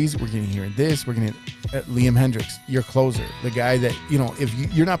injuries. We're getting hearing this. We're getting Liam Hendricks, your closer, the guy that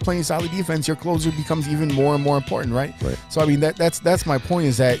if you're not playing solid defense, your closer becomes even more and more important, right? Right. So I mean that's my point,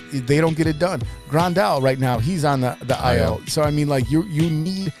 is that they don't get it done. Grandal right now, he's on the IL. So I mean, like you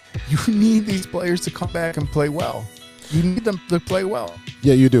need these players to come back and play well. You need them to play well.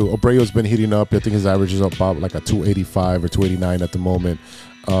 Yeah, you do. Abreu's been heating up. I think his average is up about like a 285 or 289 at the moment.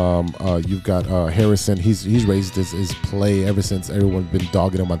 You've got Harrison. He's raised his play ever since everyone's been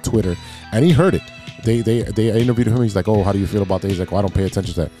dogging him on Twitter, and he heard it. They interviewed him. He's like, "Oh, how do you feel about that?" He's like, "Well, I don't pay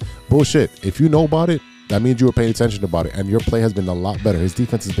attention to that." Bullshit. If you know about it, that means you were paying attention about it, and your play has been a lot better. His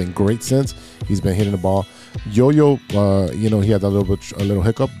defense has been great since he's been hitting the ball. Yo-Yo, he had a little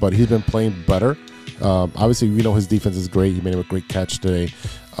hiccup, but he's been playing better. Obviously, we know his defense is great. He made a great catch today.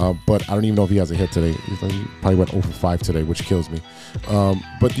 But I don't even know if he has a hit today. He probably went 0 for 5 today, which kills me.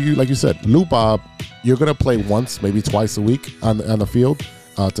 But like you said, Lou Bob, you're going to play once, maybe twice a week on the field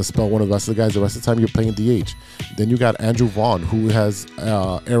to spell one of the rest of the guys. The rest of the time, you're playing DH. Then you got Andrew Vaughn, who has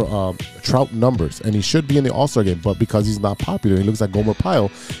Trout numbers, and he should be in the All-Star game. But because he's not popular, he looks like Gomer Pyle,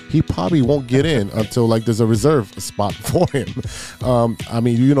 he probably won't get in until like there's a reserve spot for him. I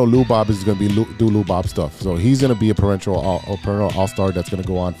mean, Lou Bob is going to be do Lou Bob stuff, so he's going to be a perennial All-Star that's going to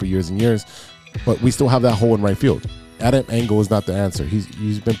go on for years and years. But we still have that hole in right field. Adam Engel is not the answer.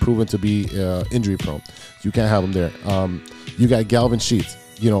 He's been proven to be injury prone. You can't have him there. You got Galvin Sheets,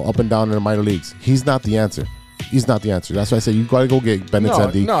 up and down in the minor leagues. He's not the answer. He's not the answer. That's why I say you got to go get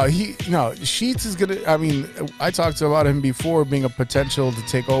Benintendi. No, Sheets is gonna. I mean, I talked about him before being a potential to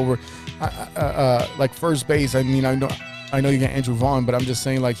take over, like first base. I mean, I know you got Andrew Vaughn, but I'm just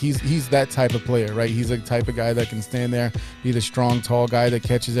saying like he's that type of player, right? He's the type of guy that can stand there, be the strong, tall guy that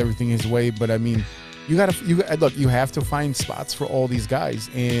catches everything his way. But I mean, you have to find spots for all these guys,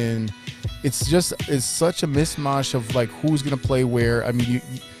 and it's such a mismatch of like who's gonna play where. I mean,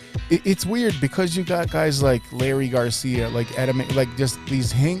 it's weird because you got guys like Larry Garcia, like Adam, like just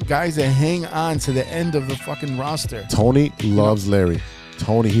these guys that hang on to the end of the fucking roster. Tony loves Larry.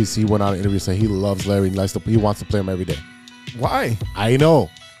 Tony, he went on an interview saying he loves Larry. He wants to play him every day. Why? I know.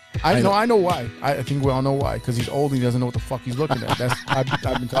 I know why. I think we all know why. Because he's old and he doesn't know what the fuck he's looking at. I've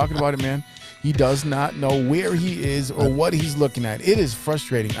been talking about it, man. He does not know where he is or what he's looking at. It is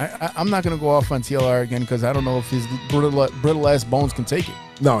frustrating. I'm not going to go off on TLR again because I don't know if his brittle-ass bones can take it.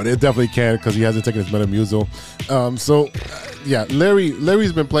 No, it definitely can because he hasn't taken his Metamucil. Yeah,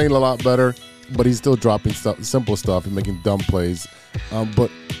 Larry's been playing a lot better, but he's still dropping simple stuff and making dumb plays.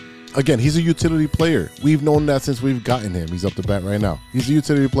 But again, he's a utility player. We've known that since we've gotten him. He's up to bat right now. He's a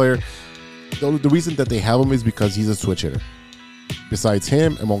utility player. The reason that they have him is because he's a switch hitter. Besides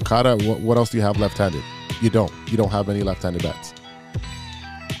him and Moncada, what else do you have left-handed? You don't. You don't have any left-handed bats.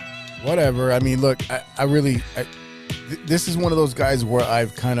 Whatever. I mean, look, this is one of those guys where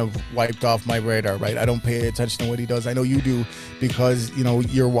I've kind of wiped off my radar, right? I don't pay attention to what he does. I know you do because,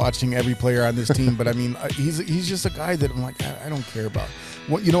 you're watching every player on this team. But, I mean, he's just a guy that I'm like, I don't care about.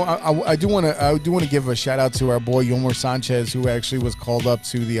 I do want to give a shout out to our boy Yomar Sanchez, who actually was called up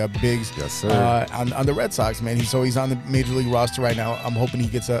to the bigs on the Red Sox, man. He's on the major league roster right now. I'm hoping he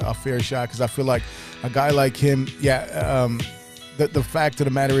gets a fair shot because I feel like a guy like him, the fact of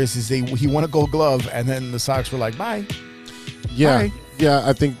the matter is he won a Gold Glove and then the Sox were like, bye. Yeah. Bye. Yeah,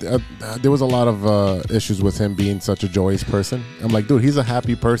 I think there was a lot of issues with him being such a joyous person. I'm like, dude, he's a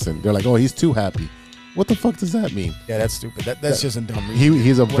happy person. They're like, oh, he's too happy. What the fuck does that mean? Yeah, that's stupid. That's just a dumb reason.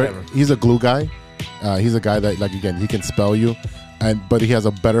 He's a glue guy. He's a guy that, like, again, he can spell you, but he has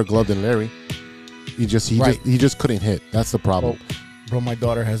a better glove than Larry. He just couldn't hit. That's the problem. Bro, my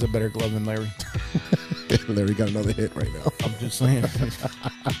daughter has a better glove than Larry. Larry got another hit right now. I'm just saying.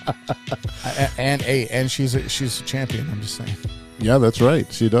 and she's a champion. I'm just saying. Yeah, that's right.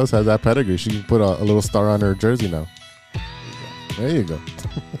 She does have that pedigree. She can put a little star on her jersey now. There you go.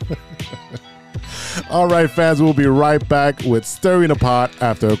 All right, fans, we'll be right back with Stirring the Pot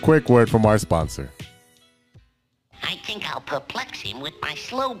after a quick word from our sponsor. I think I'll perplex him with my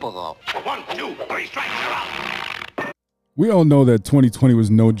slow ball. 1, 2, 3 strikes, you're out. We all know that 2020 was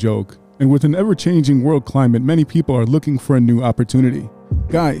no joke, and with an ever-changing world climate, many people are looking for a new opportunity.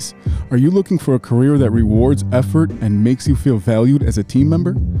 Guys, are you looking for a career that rewards effort and makes you feel valued as a team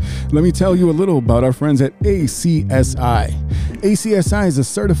member? Let me tell you a little about our friends at ACSI. ACSI is a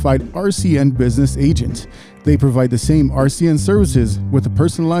certified RCN business agent. They provide the same RCN services with a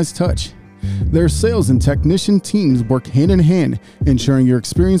personalized touch. Their sales and technician teams work hand in hand, ensuring your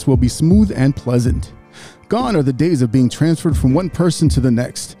experience will be smooth and pleasant. Gone are the days of being transferred from one person to the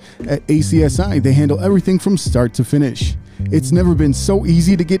next. At ACSI, they handle everything from start to finish. It's never been so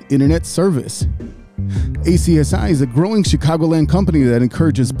easy to get internet service. ACSI is a growing Chicagoland company that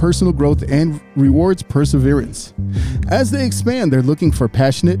encourages personal growth and rewards perseverance. As they expand, they're looking for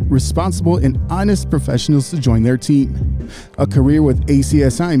passionate, responsible, and honest professionals to join their team. A career with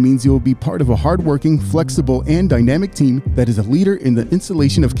ACSI means you'll be part of a hardworking, flexible, and dynamic team that is a leader in the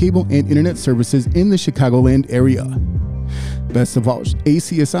installation of cable and internet services in the Chicagoland area. Best of all,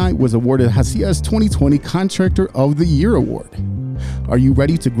 ACSI was awarded Hacia's 2020 Contractor of the Year Award. Are you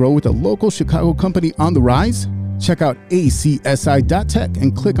ready to grow with a local Chicago company on the rise? Check out acsi.tech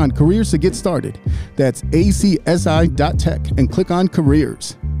and click on careers to get started. That's acsi.tech and click on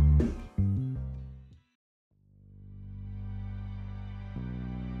careers.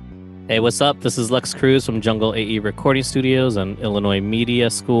 Hey, what's up? This is Lex Cruz from Jungle AE Recording Studios and Illinois Media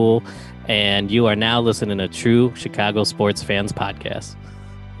School, and you are now listening to True Chicago Sports Fans Podcast.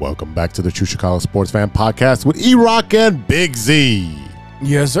 Welcome back to the True Chicago Sports Fan Podcast with E-Rock and Big Z.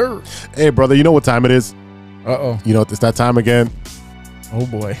 Yes, sir. Hey, brother, you know what time it is? Uh-oh. You know, it's that time again. Oh,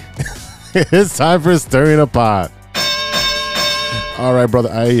 boy. It's time for Stirring a Pot. All right, brother,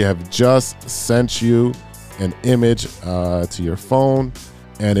 I have just sent you an image to your phone,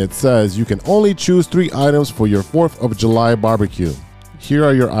 and it says you can only choose 3 items for your 4th of July barbecue. Here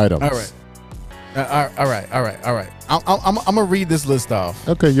are your items. All right. All right. I'm going to read this list off.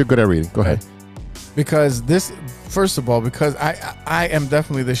 Okay, you're good at reading. Go ahead. Because this, first of all, because I am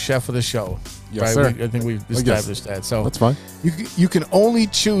definitely the chef of the show. Yes, right? sir. I think we've established that. So that's fine. You can only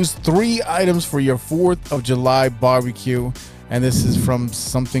choose 3 items for your 4th of July barbecue. And this is from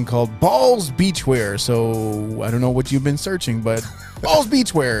something called Balls Beachwear. So I don't know what you've been searching, but Balls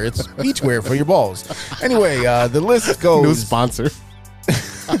Beachwear. It's beachwear for your balls. Anyway, the list goes. New sponsor.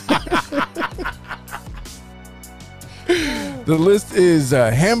 The list is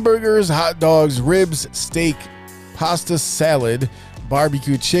hamburgers, hot dogs, ribs, steak, pasta salad,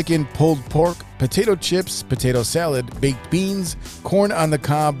 barbecue chicken, pulled pork, potato chips, potato salad, baked beans, corn on the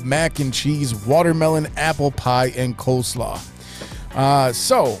cob, mac and cheese, watermelon, apple pie, and coleslaw.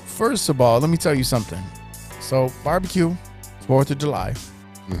 So, first of all, let me tell you something. So, barbecue, 4th of July.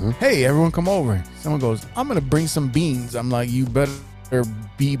 Mm-hmm. Hey, everyone come over. Someone goes, I'm going to bring some beans. I'm like, you better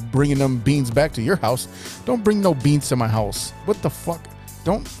be bringing them beans back to your house. Don't bring no beans to my house. What the fuck?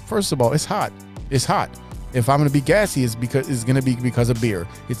 Don't. First of all, it's hot. It's hot. If I'm gonna be gassy, it's gonna be because of beer.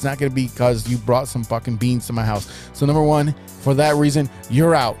 It's not gonna be because you brought some fucking beans to my house. So number one, for that reason,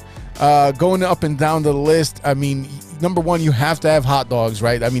 you're out. Going up and down the list, I mean, number one, you have to have hot dogs,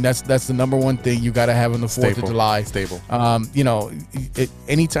 right? I mean, that's the number one thing you got to have on the 4th of July. Staple. You know,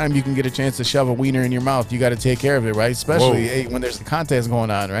 anytime you can get a chance to shove a wiener in your mouth, you got to take care of it, right? Especially when there's a contest going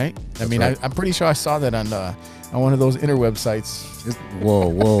on, right? I mean, right. I'm pretty sure I saw that on one of those interwebsites. Whoa.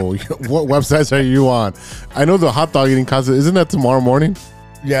 What websites are you on? I know the hot dog eating contest. Isn't that tomorrow morning?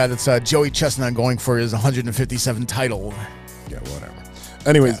 Yeah, that's Joey Chestnut going for his 157 title. Yeah, whatever.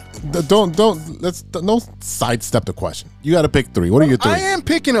 Anyways, don't sidestep the question. You got to pick 3. What are your 3? I am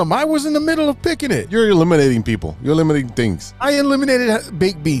picking them. I was in the middle of picking it. You're eliminating people. You're eliminating things. I eliminated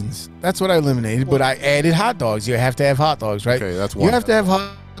baked beans. That's what I eliminated. But I added hot dogs. You have to have hot dogs, right? Okay, that's one. You have to have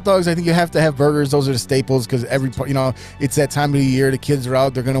hot dogs. I think you have to have burgers. Those are the staples because it's that time of the year. The kids are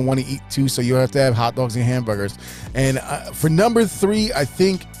out. They're going to want to eat too. So you have to have hot dogs and hamburgers. And for number 3, I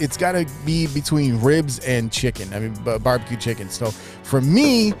think it's got to be between ribs and chicken. I mean, barbecue chicken. So for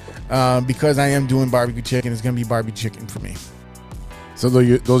me, because I am doing barbecue chicken, it's going to be barbecue chicken for me. So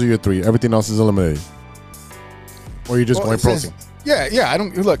those are your 3. Everything else is eliminated. Or you're just going protein. Yeah. I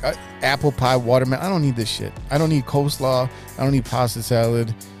don't look. Apple pie, watermelon. I don't need this shit. I don't need coleslaw. I don't need pasta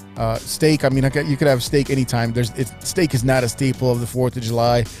salad. Steak. I mean, you could have steak anytime. Steak is not a staple of the 4th of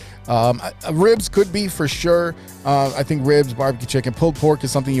July. Ribs could be for sure. I think ribs, barbecue chicken, pulled pork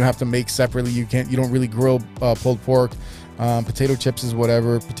is something you have to make separately. You don't really grill pulled pork. Potato chips is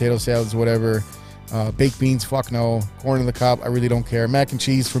whatever. Potato salad is whatever. Baked beans, fuck no. Corn on the cob, I really don't care. Mac and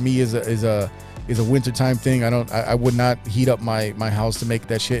cheese for me is a wintertime thing. I would not heat up my house to make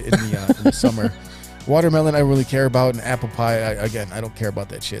that shit in the summer. Watermelon I really care about, and apple pie I don't care about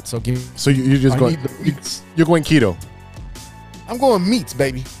that shit. So you're just going you're going keto. I'm going meats,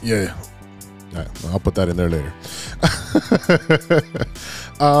 baby. Yeah. All right, I'll put that in there later.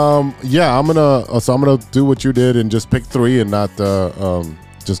 I'm gonna do what you did and just pick 3 and not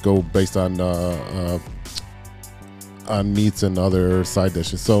just go based on meats and other side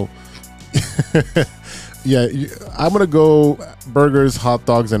dishes. So yeah, I'm gonna go burgers, hot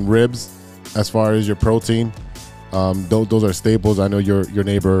dogs, and ribs as far as your protein. Those are staples. I know your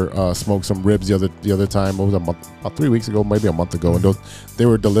neighbor smoked some ribs the other time. What was that, about 3 weeks ago, maybe a month ago, and they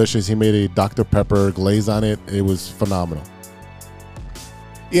were delicious. He made a Dr. Pepper glaze on it. It was phenomenal.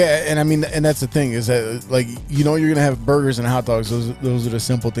 Yeah, and I mean, and that's the thing is that you're gonna have burgers and hot dogs. Those are the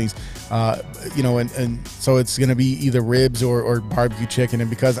simple things, and so it's gonna be either ribs or barbecue chicken. And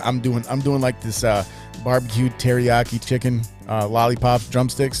because I'm doing like this barbecue teriyaki chicken lollipops,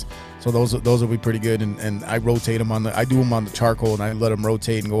 drumsticks. So those will be pretty good. And I rotate them I do them on the charcoal and I let them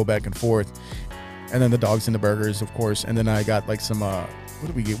rotate and go back and forth. And then the dogs and the burgers, of course. And then I got like some what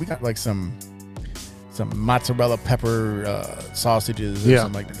did we get? We got like some mozzarella pepper sausages or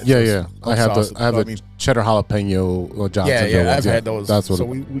something like that. Yeah. I have the cheddar jalapeno Johnson. Yeah, I've had those. That's what. So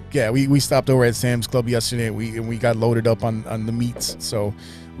we stopped over at Sam's Club yesterday. We got loaded up on the meats, so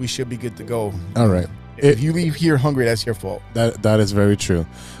we should be good to go. All right. If you leave here hungry, that's your fault. That is very true.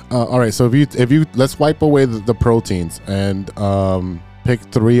 All right, so if you let's wipe away the proteins and pick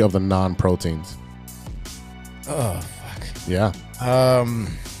 3 of the non-proteins. Oh fuck. Yeah.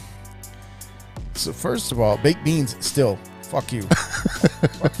 So first of all, baked beans still. Fuck you.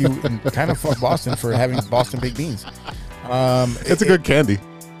 Fuck you, and kind of fuck Boston for having Boston baked beans. It's a good candy.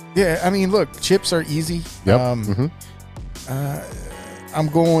 Yeah, I mean, look, chips are easy. Yep. I'm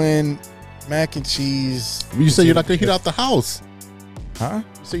going mac and cheese. You said you're not going to heat out the house. Huh?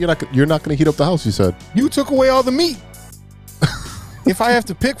 You said you're not going to heat up the house. You said you took away all the meat. If I have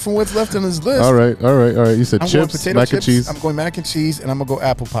to pick from what's left on this list, all right. You said I'm chips, going mac and cheese. I'm going mac and cheese, and I'm gonna go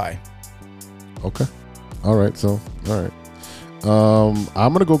apple pie. Okay. All right. I'm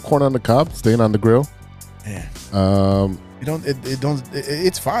gonna go corn on the cob, staying on the grill. Yeah.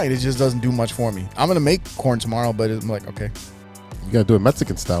 It's fine. It just doesn't do much for me. I'm gonna make corn tomorrow, but I'm like, okay. You gotta do it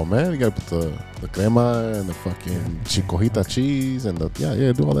Mexican style, man. You gotta put the crema and the fucking chicojita cheese and do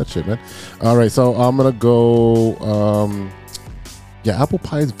all that shit, man. All right, so I'm gonna go. Apple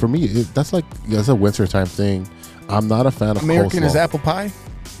pie for me. That's a wintertime thing. I'm not a fan of American coleslaw. is apple pie.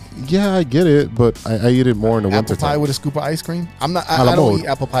 Yeah, I get it, but I eat it more in the winter. Apple pie with a scoop of ice cream. I don't eat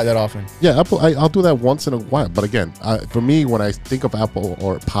apple pie that often. Yeah, I'll do that once in a while. But again, for me, when I think of apple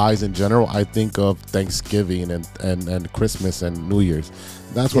or pies in general, I think of Thanksgiving and Christmas and New Year's.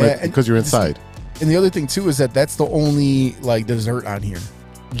 That's what because you're inside. And the other thing too is that's the only dessert on here.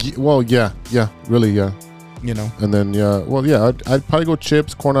 Well, yeah, really, yeah. You know. And then I'd probably go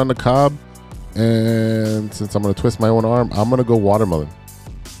chips, corn on the cob, and since I'm gonna twist my own arm, I'm gonna go watermelon.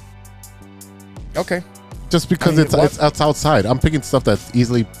 Okay. Just because it's outside. I'm picking stuff that's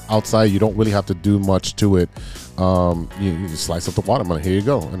easily outside. You don't really have to do much to it. You just slice up the watermelon. Here you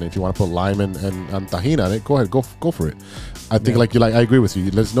go. And if you want to put lime and tahini on it, go ahead, go for it. I think I agree with you.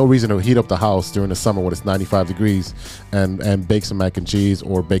 There's no reason to heat up the house during the summer when it's 95 degrees and bake some mac and cheese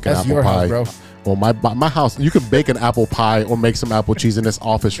or bake an apple pie. House, Or bro. my house, you can bake an apple pie or make some apple cheese in this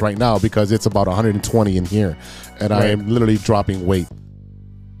office right now because it's about 120 in here, and I am literally dropping weight.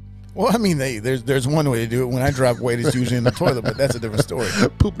 Well, I mean, there's one way to do it. When I drop weight, it's usually in the toilet, but that's a different story.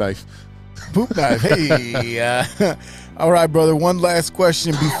 Poop knife. Hey, all right, brother. One last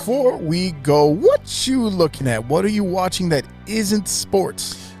question before we go. What you looking at? What are you watching that isn't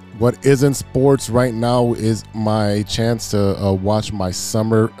sports? What isn't sports right now is my chance to watch my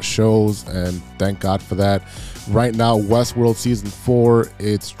summer shows, and thank God for that. Right now, Westworld Season 4,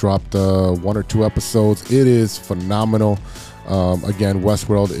 it's dropped 1 or 2 episodes. It is phenomenal. Again,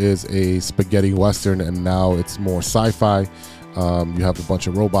 Westworld is a spaghetti western, and now it's more sci-fi. You have a bunch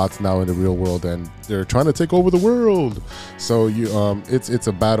of robots now in the real world, and they're trying to take over the world. So it's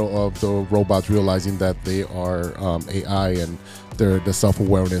a battle of the robots realizing that they are AI and the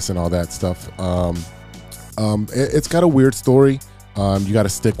self-awareness and all that stuff. It's got a weird story. You got to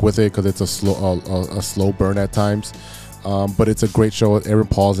stick with it because it's a slow burn at times. But it's a great show. Aaron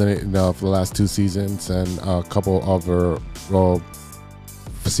Paul's in it for the last 2 seasons, and a couple of her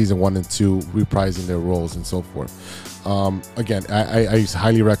season 1 and 2 reprising their roles and so forth. Again, I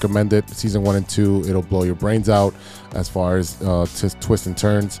highly recommend it. Season 1 and 2, it'll blow your brains out as far as twists and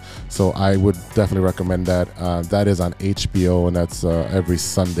turns. So I would definitely recommend that. That is on HBO, and that's every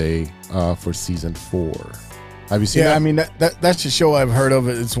Sunday for season 4. Have you seen that? I mean, that's a show I've heard of.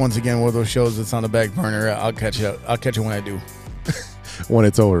 It's once again one of those shows that's on the back burner. I'll catch it when I do. When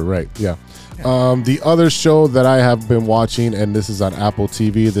it's over, right? Yeah. The other show that I have been watching, and this is on Apple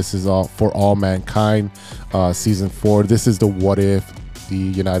TV, this is For All Mankind, season 4. This is the what if the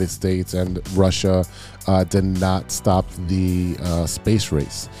United States and Russia did not stop the space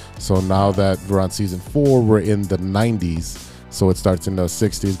race. So now that we're on season 4, we're in the 90s. So it starts in the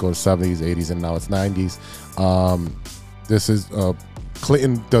 60s, goes to 70s, 80s, and now it's 90s. This is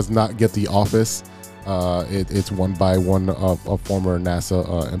Clinton does not get the office. It's won by a former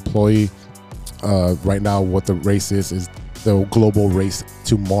NASA employee. Right now, what the race is the global race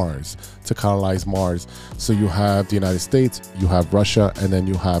to Mars, to colonize Mars. So you have the United States, you have Russia, and then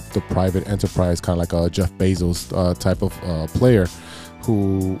you have the private enterprise, kind of like a Jeff Bezos type of player,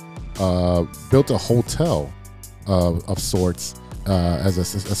 who built a hotel of sorts as a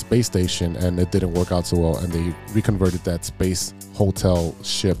space station, and it didn't work out so well, and they reconverted that space hotel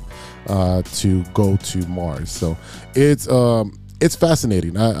ship to go to Mars. So it's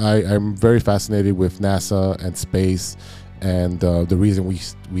fascinating. I'm very fascinated with NASA and space, and the reason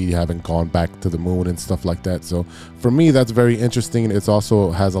we haven't gone back to the moon and stuff like that. So for me, that's very interesting. It's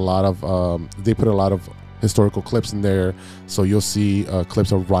also has a lot of they put a lot of historical clips in there. So you'll see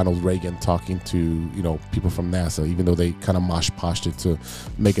clips of Ronald Reagan talking to people from NASA, even though they kind of mosh-poshed it to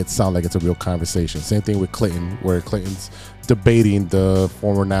make it sound like it's a real conversation. Same thing with Clinton, where Clinton's debating the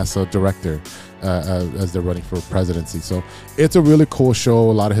former NASA director as they're running for presidency. So it's a really cool show.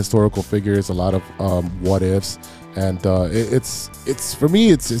 A lot of historical figures, a lot of what ifs, and it's for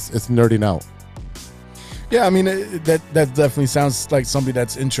me it's nerding out. Yeah, I mean that definitely sounds like something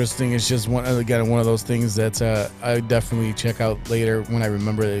that's interesting. It's just one of those things that I definitely check out later when I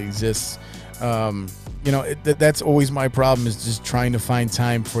remember that it exists. That's always my problem, is just trying to find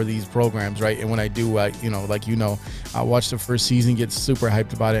time for these programs, right? And when I do, I'll watch the first season, get super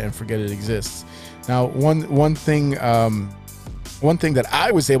hyped about it, and forget it exists. Now, one thing that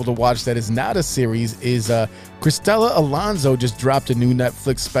I was able to watch that is not a series is Cristela Alonso just dropped a new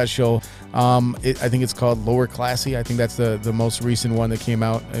Netflix special. I think it's called Lower Classy. I think that's the most recent one that came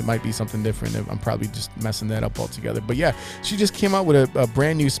out. It might be something different. I'm probably just messing that up altogether. But yeah, she just came out with a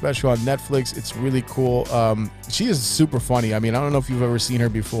brand new special on Netflix. It's really cool. She is super funny. I mean, I don't know if you've ever seen her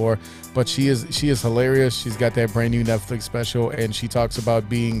before, but she is hilarious. She's got that brand new Netflix special, and she talks about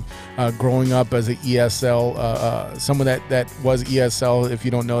being growing up as an ESL, someone that was ESL. If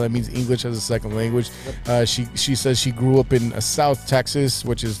you don't know, that means English as a second language. She says she grew up in South Texas,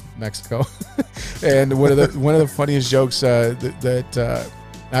 which is Mexico, and one of the funniest jokes that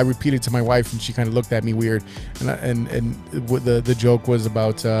I repeated to my wife, and she kind of looked at me weird, and the joke was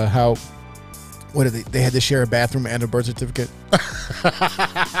about how they had to share a bathroom and a birth certificate.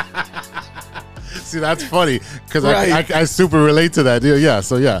 See, that's funny because Right. I super relate to that. Yeah,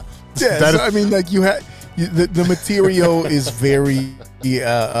 so yeah. Yeah, I mean, like the material is very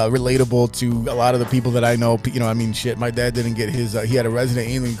relatable to a lot of the people that I know. I mean, shit, my dad didn't get his, he had a resident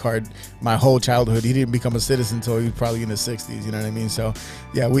alien card my whole childhood. He didn't become a citizen until he was probably in his 60s, you know what I mean? So,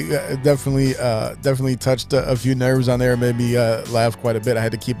 yeah, we definitely touched a few nerves on there, made me laugh quite a bit. I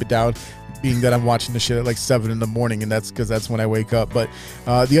had to keep it down, being that I'm watching the shit at like 7 in the morning, and that's because that's when I wake up. But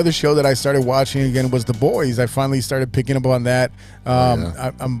the other show that I started watching again was The Boys. I finally started picking up on that.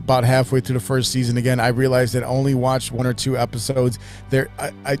 I'm about halfway through the first season again. I realized that I only watched 1 or 2 episodes.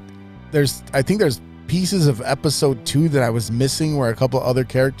 I think there's pieces of episode 2 that I was missing, where a couple other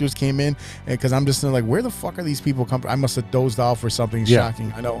characters came in, and because I'm just like, where the fuck are these people come from? I must have dozed off or something.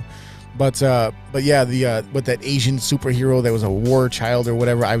 Shocking, I know. But yeah, with that Asian superhero that was a war child or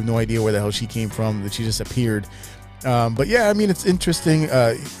whatever, I have no idea where the hell she came from, that she just appeared. But yeah, I mean, it's interesting.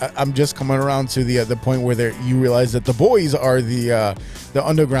 I'm just coming around to the point where you realize that the boys are the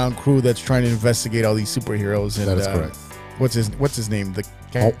underground crew that's trying to investigate all these superheroes. And that is correct. What's his name? The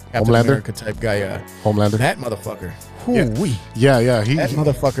Captain Homelander? America type guy. Homelander. That motherfucker. Yeah. That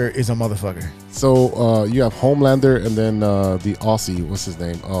motherfucker is a motherfucker. So you have Homelander, and then the Aussie. What's his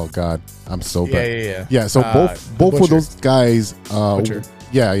name? Oh God, I'm so bad. Yeah. So both of those guys. Butcher.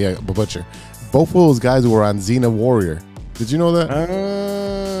 Yeah, Butcher. Both of those guys were on Xena Warrior. Did you know that?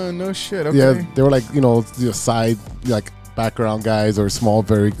 No shit. Okay. Yeah, they were like side background guys or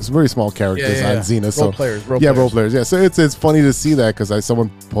very small characters on Xena. So role players. Yeah, so it's funny to see that because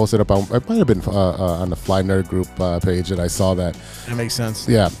someone posted up on, it might have been on the Fly Nerd group page, and I saw that. That makes sense.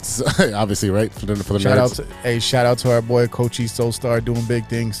 Yeah, so, obviously, right for the nerds. Shout out to our boy Kochi Soulstar doing big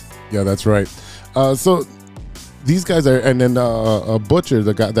things. Yeah, that's right. So these guys are, and then Butcher,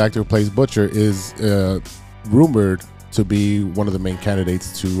 the actor who plays Butcher, is rumored to be one of the main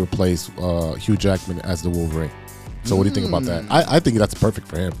candidates to replace Hugh Jackman as the Wolverine. So what do you think about that? I think that's perfect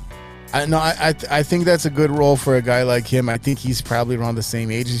for him. I think that's a good role for a guy like him. I think he's probably around the same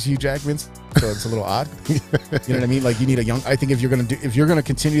age as Hugh Jackman, so it's a little odd. You know what I mean? Like, you need I think if you're gonna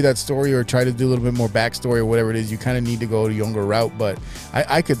continue that story or try to do a little bit more backstory or whatever it is, you kind of need to go a younger route. But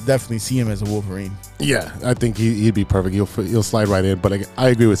I could definitely see him as a Wolverine. Yeah, I think he'd be perfect. He'll slide right in. But I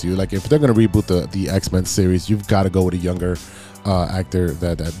agree with you. Like, if they're gonna reboot the X-Men series, you've got to go with a younger actor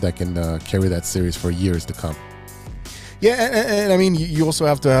that can carry that series for years to come. Yeah, and I mean, you also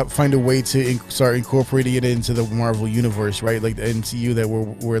have to find a way to start incorporating it into the Marvel universe, right? Like the MCU that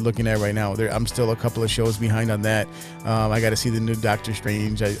we're looking at right now. I'm still a couple of shows behind on that. I got to see the new Doctor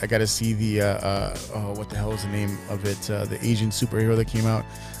Strange. I got to see the what the hell is the name of it? The Asian superhero that came out.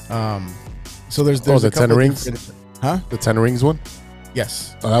 So there's the 10 Rings, The 10 Rings one.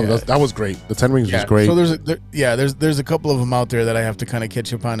 Yes, that was great. The 10 Rings was great. So there's a couple of them out there that I have to kind of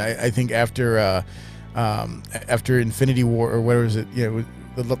catch up on. I think after Infinity War, or whatever is it? Yeah,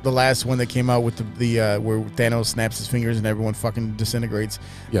 the last one that came out with the where Thanos snaps his fingers and everyone fucking disintegrates.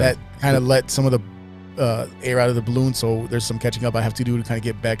 Yeah. That kind of let some of the air out of the balloon, so there's some catching up I have to do to kind of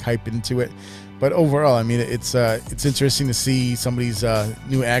get back hyped into it. But overall, I mean, it's interesting to see some of these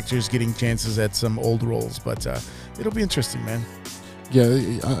new actors getting chances at some old roles. But it'll be interesting, man.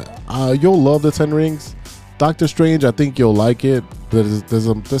 Yeah, you'll love the 10 Rings. Doctor Strange, I think you'll like it.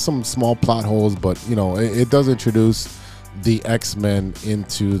 There's some small plot holes, but it does introduce the X-Men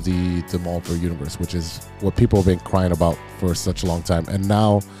into the Marvel universe, which is what people have been crying about for such a long time. And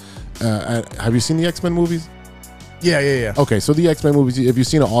now, have you seen the X-Men movies? Yeah. Okay, so the X-Men movies, if you've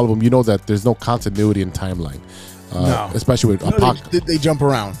seen all of them, you know that there's no continuity in timeline. No. Especially with they jump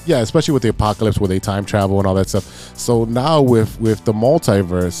around. Yeah, especially with the Apocalypse where they time travel and all that stuff. So now with the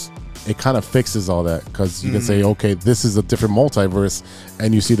multiverse, it kind of fixes all that, because you can say, okay, this is a different multiverse,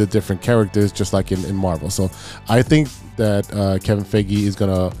 and you see the different characters just like in Marvel. So I think that Kevin Feige is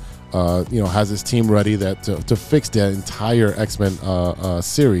gonna has his team ready to fix the entire X-Men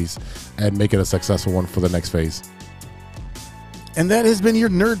series and make it a successful one for the next phase. And that has been your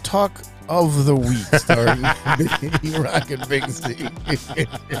Nerd Talk of the week, starring E-Rock and Big Z.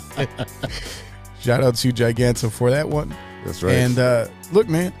 Shout out to Giganto for that one. That's right. And look,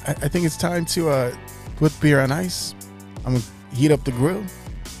 man, I think it's time to put beer on ice. I'm going to heat up the grill,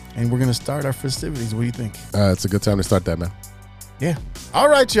 and we're going to start our festivities. What do you think? It's a good time to start that now. Yeah. All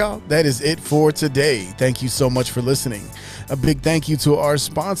right, y'all. That is it for today. Thank you so much for listening. A big thank you to our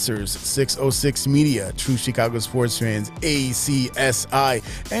sponsors, 606 Media, True Chicago Sports Fans,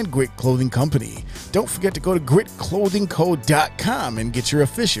 ACSI, and Grit Clothing Company. Don't forget to go to gritclothingco.com and get your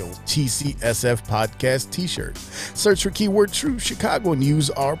official TCSF podcast t-shirt. Search for keyword True Chicago and use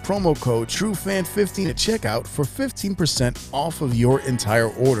our promo code TrueFan15 at checkout for 15% off of your entire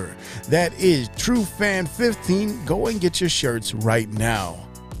order. That is TrueFan15. Go and get your shirts right now.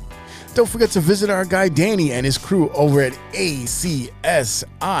 Don't forget to visit our guy Danny and his crew over at ACSI.tech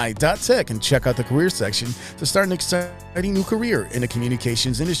and check out the career section to start an exciting new career in the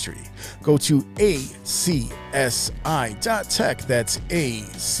communications industry. Go to ACSI.tech, that's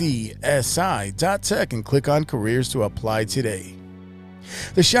ACSI.tech, and click on careers to apply today.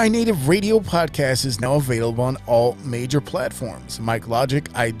 The Shy Native Radio podcast is now available on all major platforms. Mike Logic,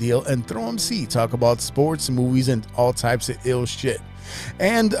 Ideal, and Throw MC talk about sports, movies, and all types of ill shit.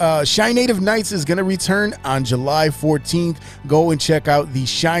 And Shy Native Nights is going to return on July 14th. Go and check out the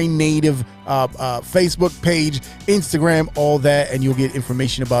Shy Native Facebook page, Instagram, all that, and you'll get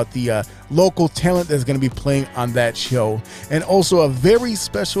information about the local talent that's going to be playing on that show. And also a very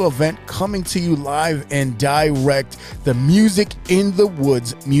special event coming to you live and direct. The Music in the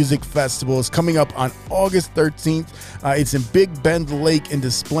Woods Music Festival is coming up on August 13th. It's in Big Bend Lake in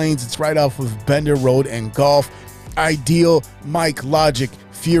Des Plaines. It's right off of Bender Road and Golf. Ideal, Mike Logic,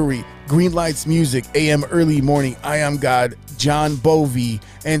 Fury, Green Lights Music, AM Early Morning, I Am God, John Bovey,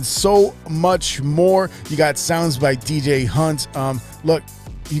 and so much more. You got sounds by DJ Hunt. Look,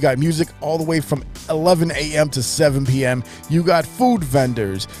 you got music all the way from 11 a.m. to 7 p.m. You got food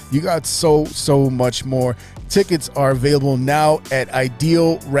vendors. You got so much more. Tickets are available now at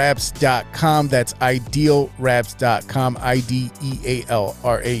idealraps.com. That's idealraps.com,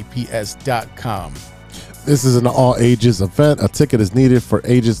 IDEALRAPS.com. This is an all-ages event. A ticket is needed for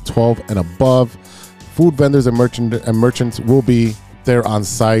ages 12 and above. Food vendors and merchants will be there on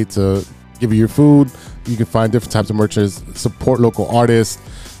site to give you your food. You can find different types of merchants, support local artists.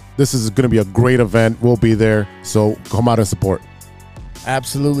 This is going to be a great event. We'll be there, so come out and support.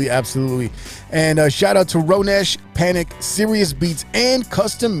 Absolutely. And shout out to Ronesh, Panic, Serious Beats, and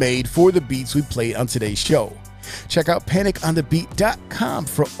Custom Made for the beats we played on today's show. Check out paniconthebeat.com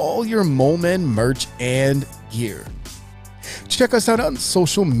for all your Momen merch and gear. Check us out on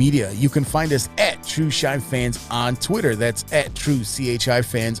social media. You can find us at True Chi Fans on Twitter. That's at True CHI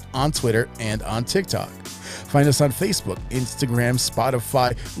Fans on Twitter and on TikTok. Find us on Facebook, Instagram,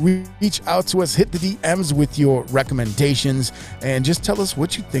 Spotify. Reach out to us, hit the DMs with your recommendations, and just tell us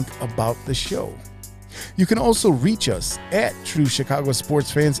what you think about the show. You can also reach us at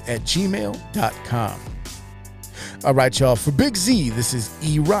TrueChicagoSportsFans@gmail.com. All right, y'all. For Big Z, this is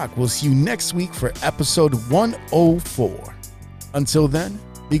E-Rock. We'll see you next week for episode 104. Until then,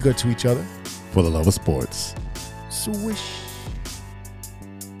 be good to each other. For the love of sports. Swish.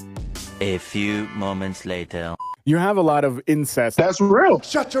 A few moments later. You have a lot of incest. That's real.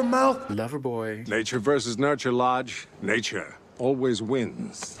 Shut your mouth, lover boy. Nature versus nurture, Lodge. Nature always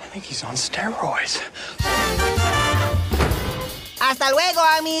wins. I think he's on steroids. Hasta luego,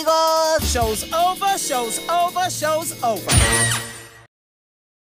 amigos. Show's over, show's over, show's over.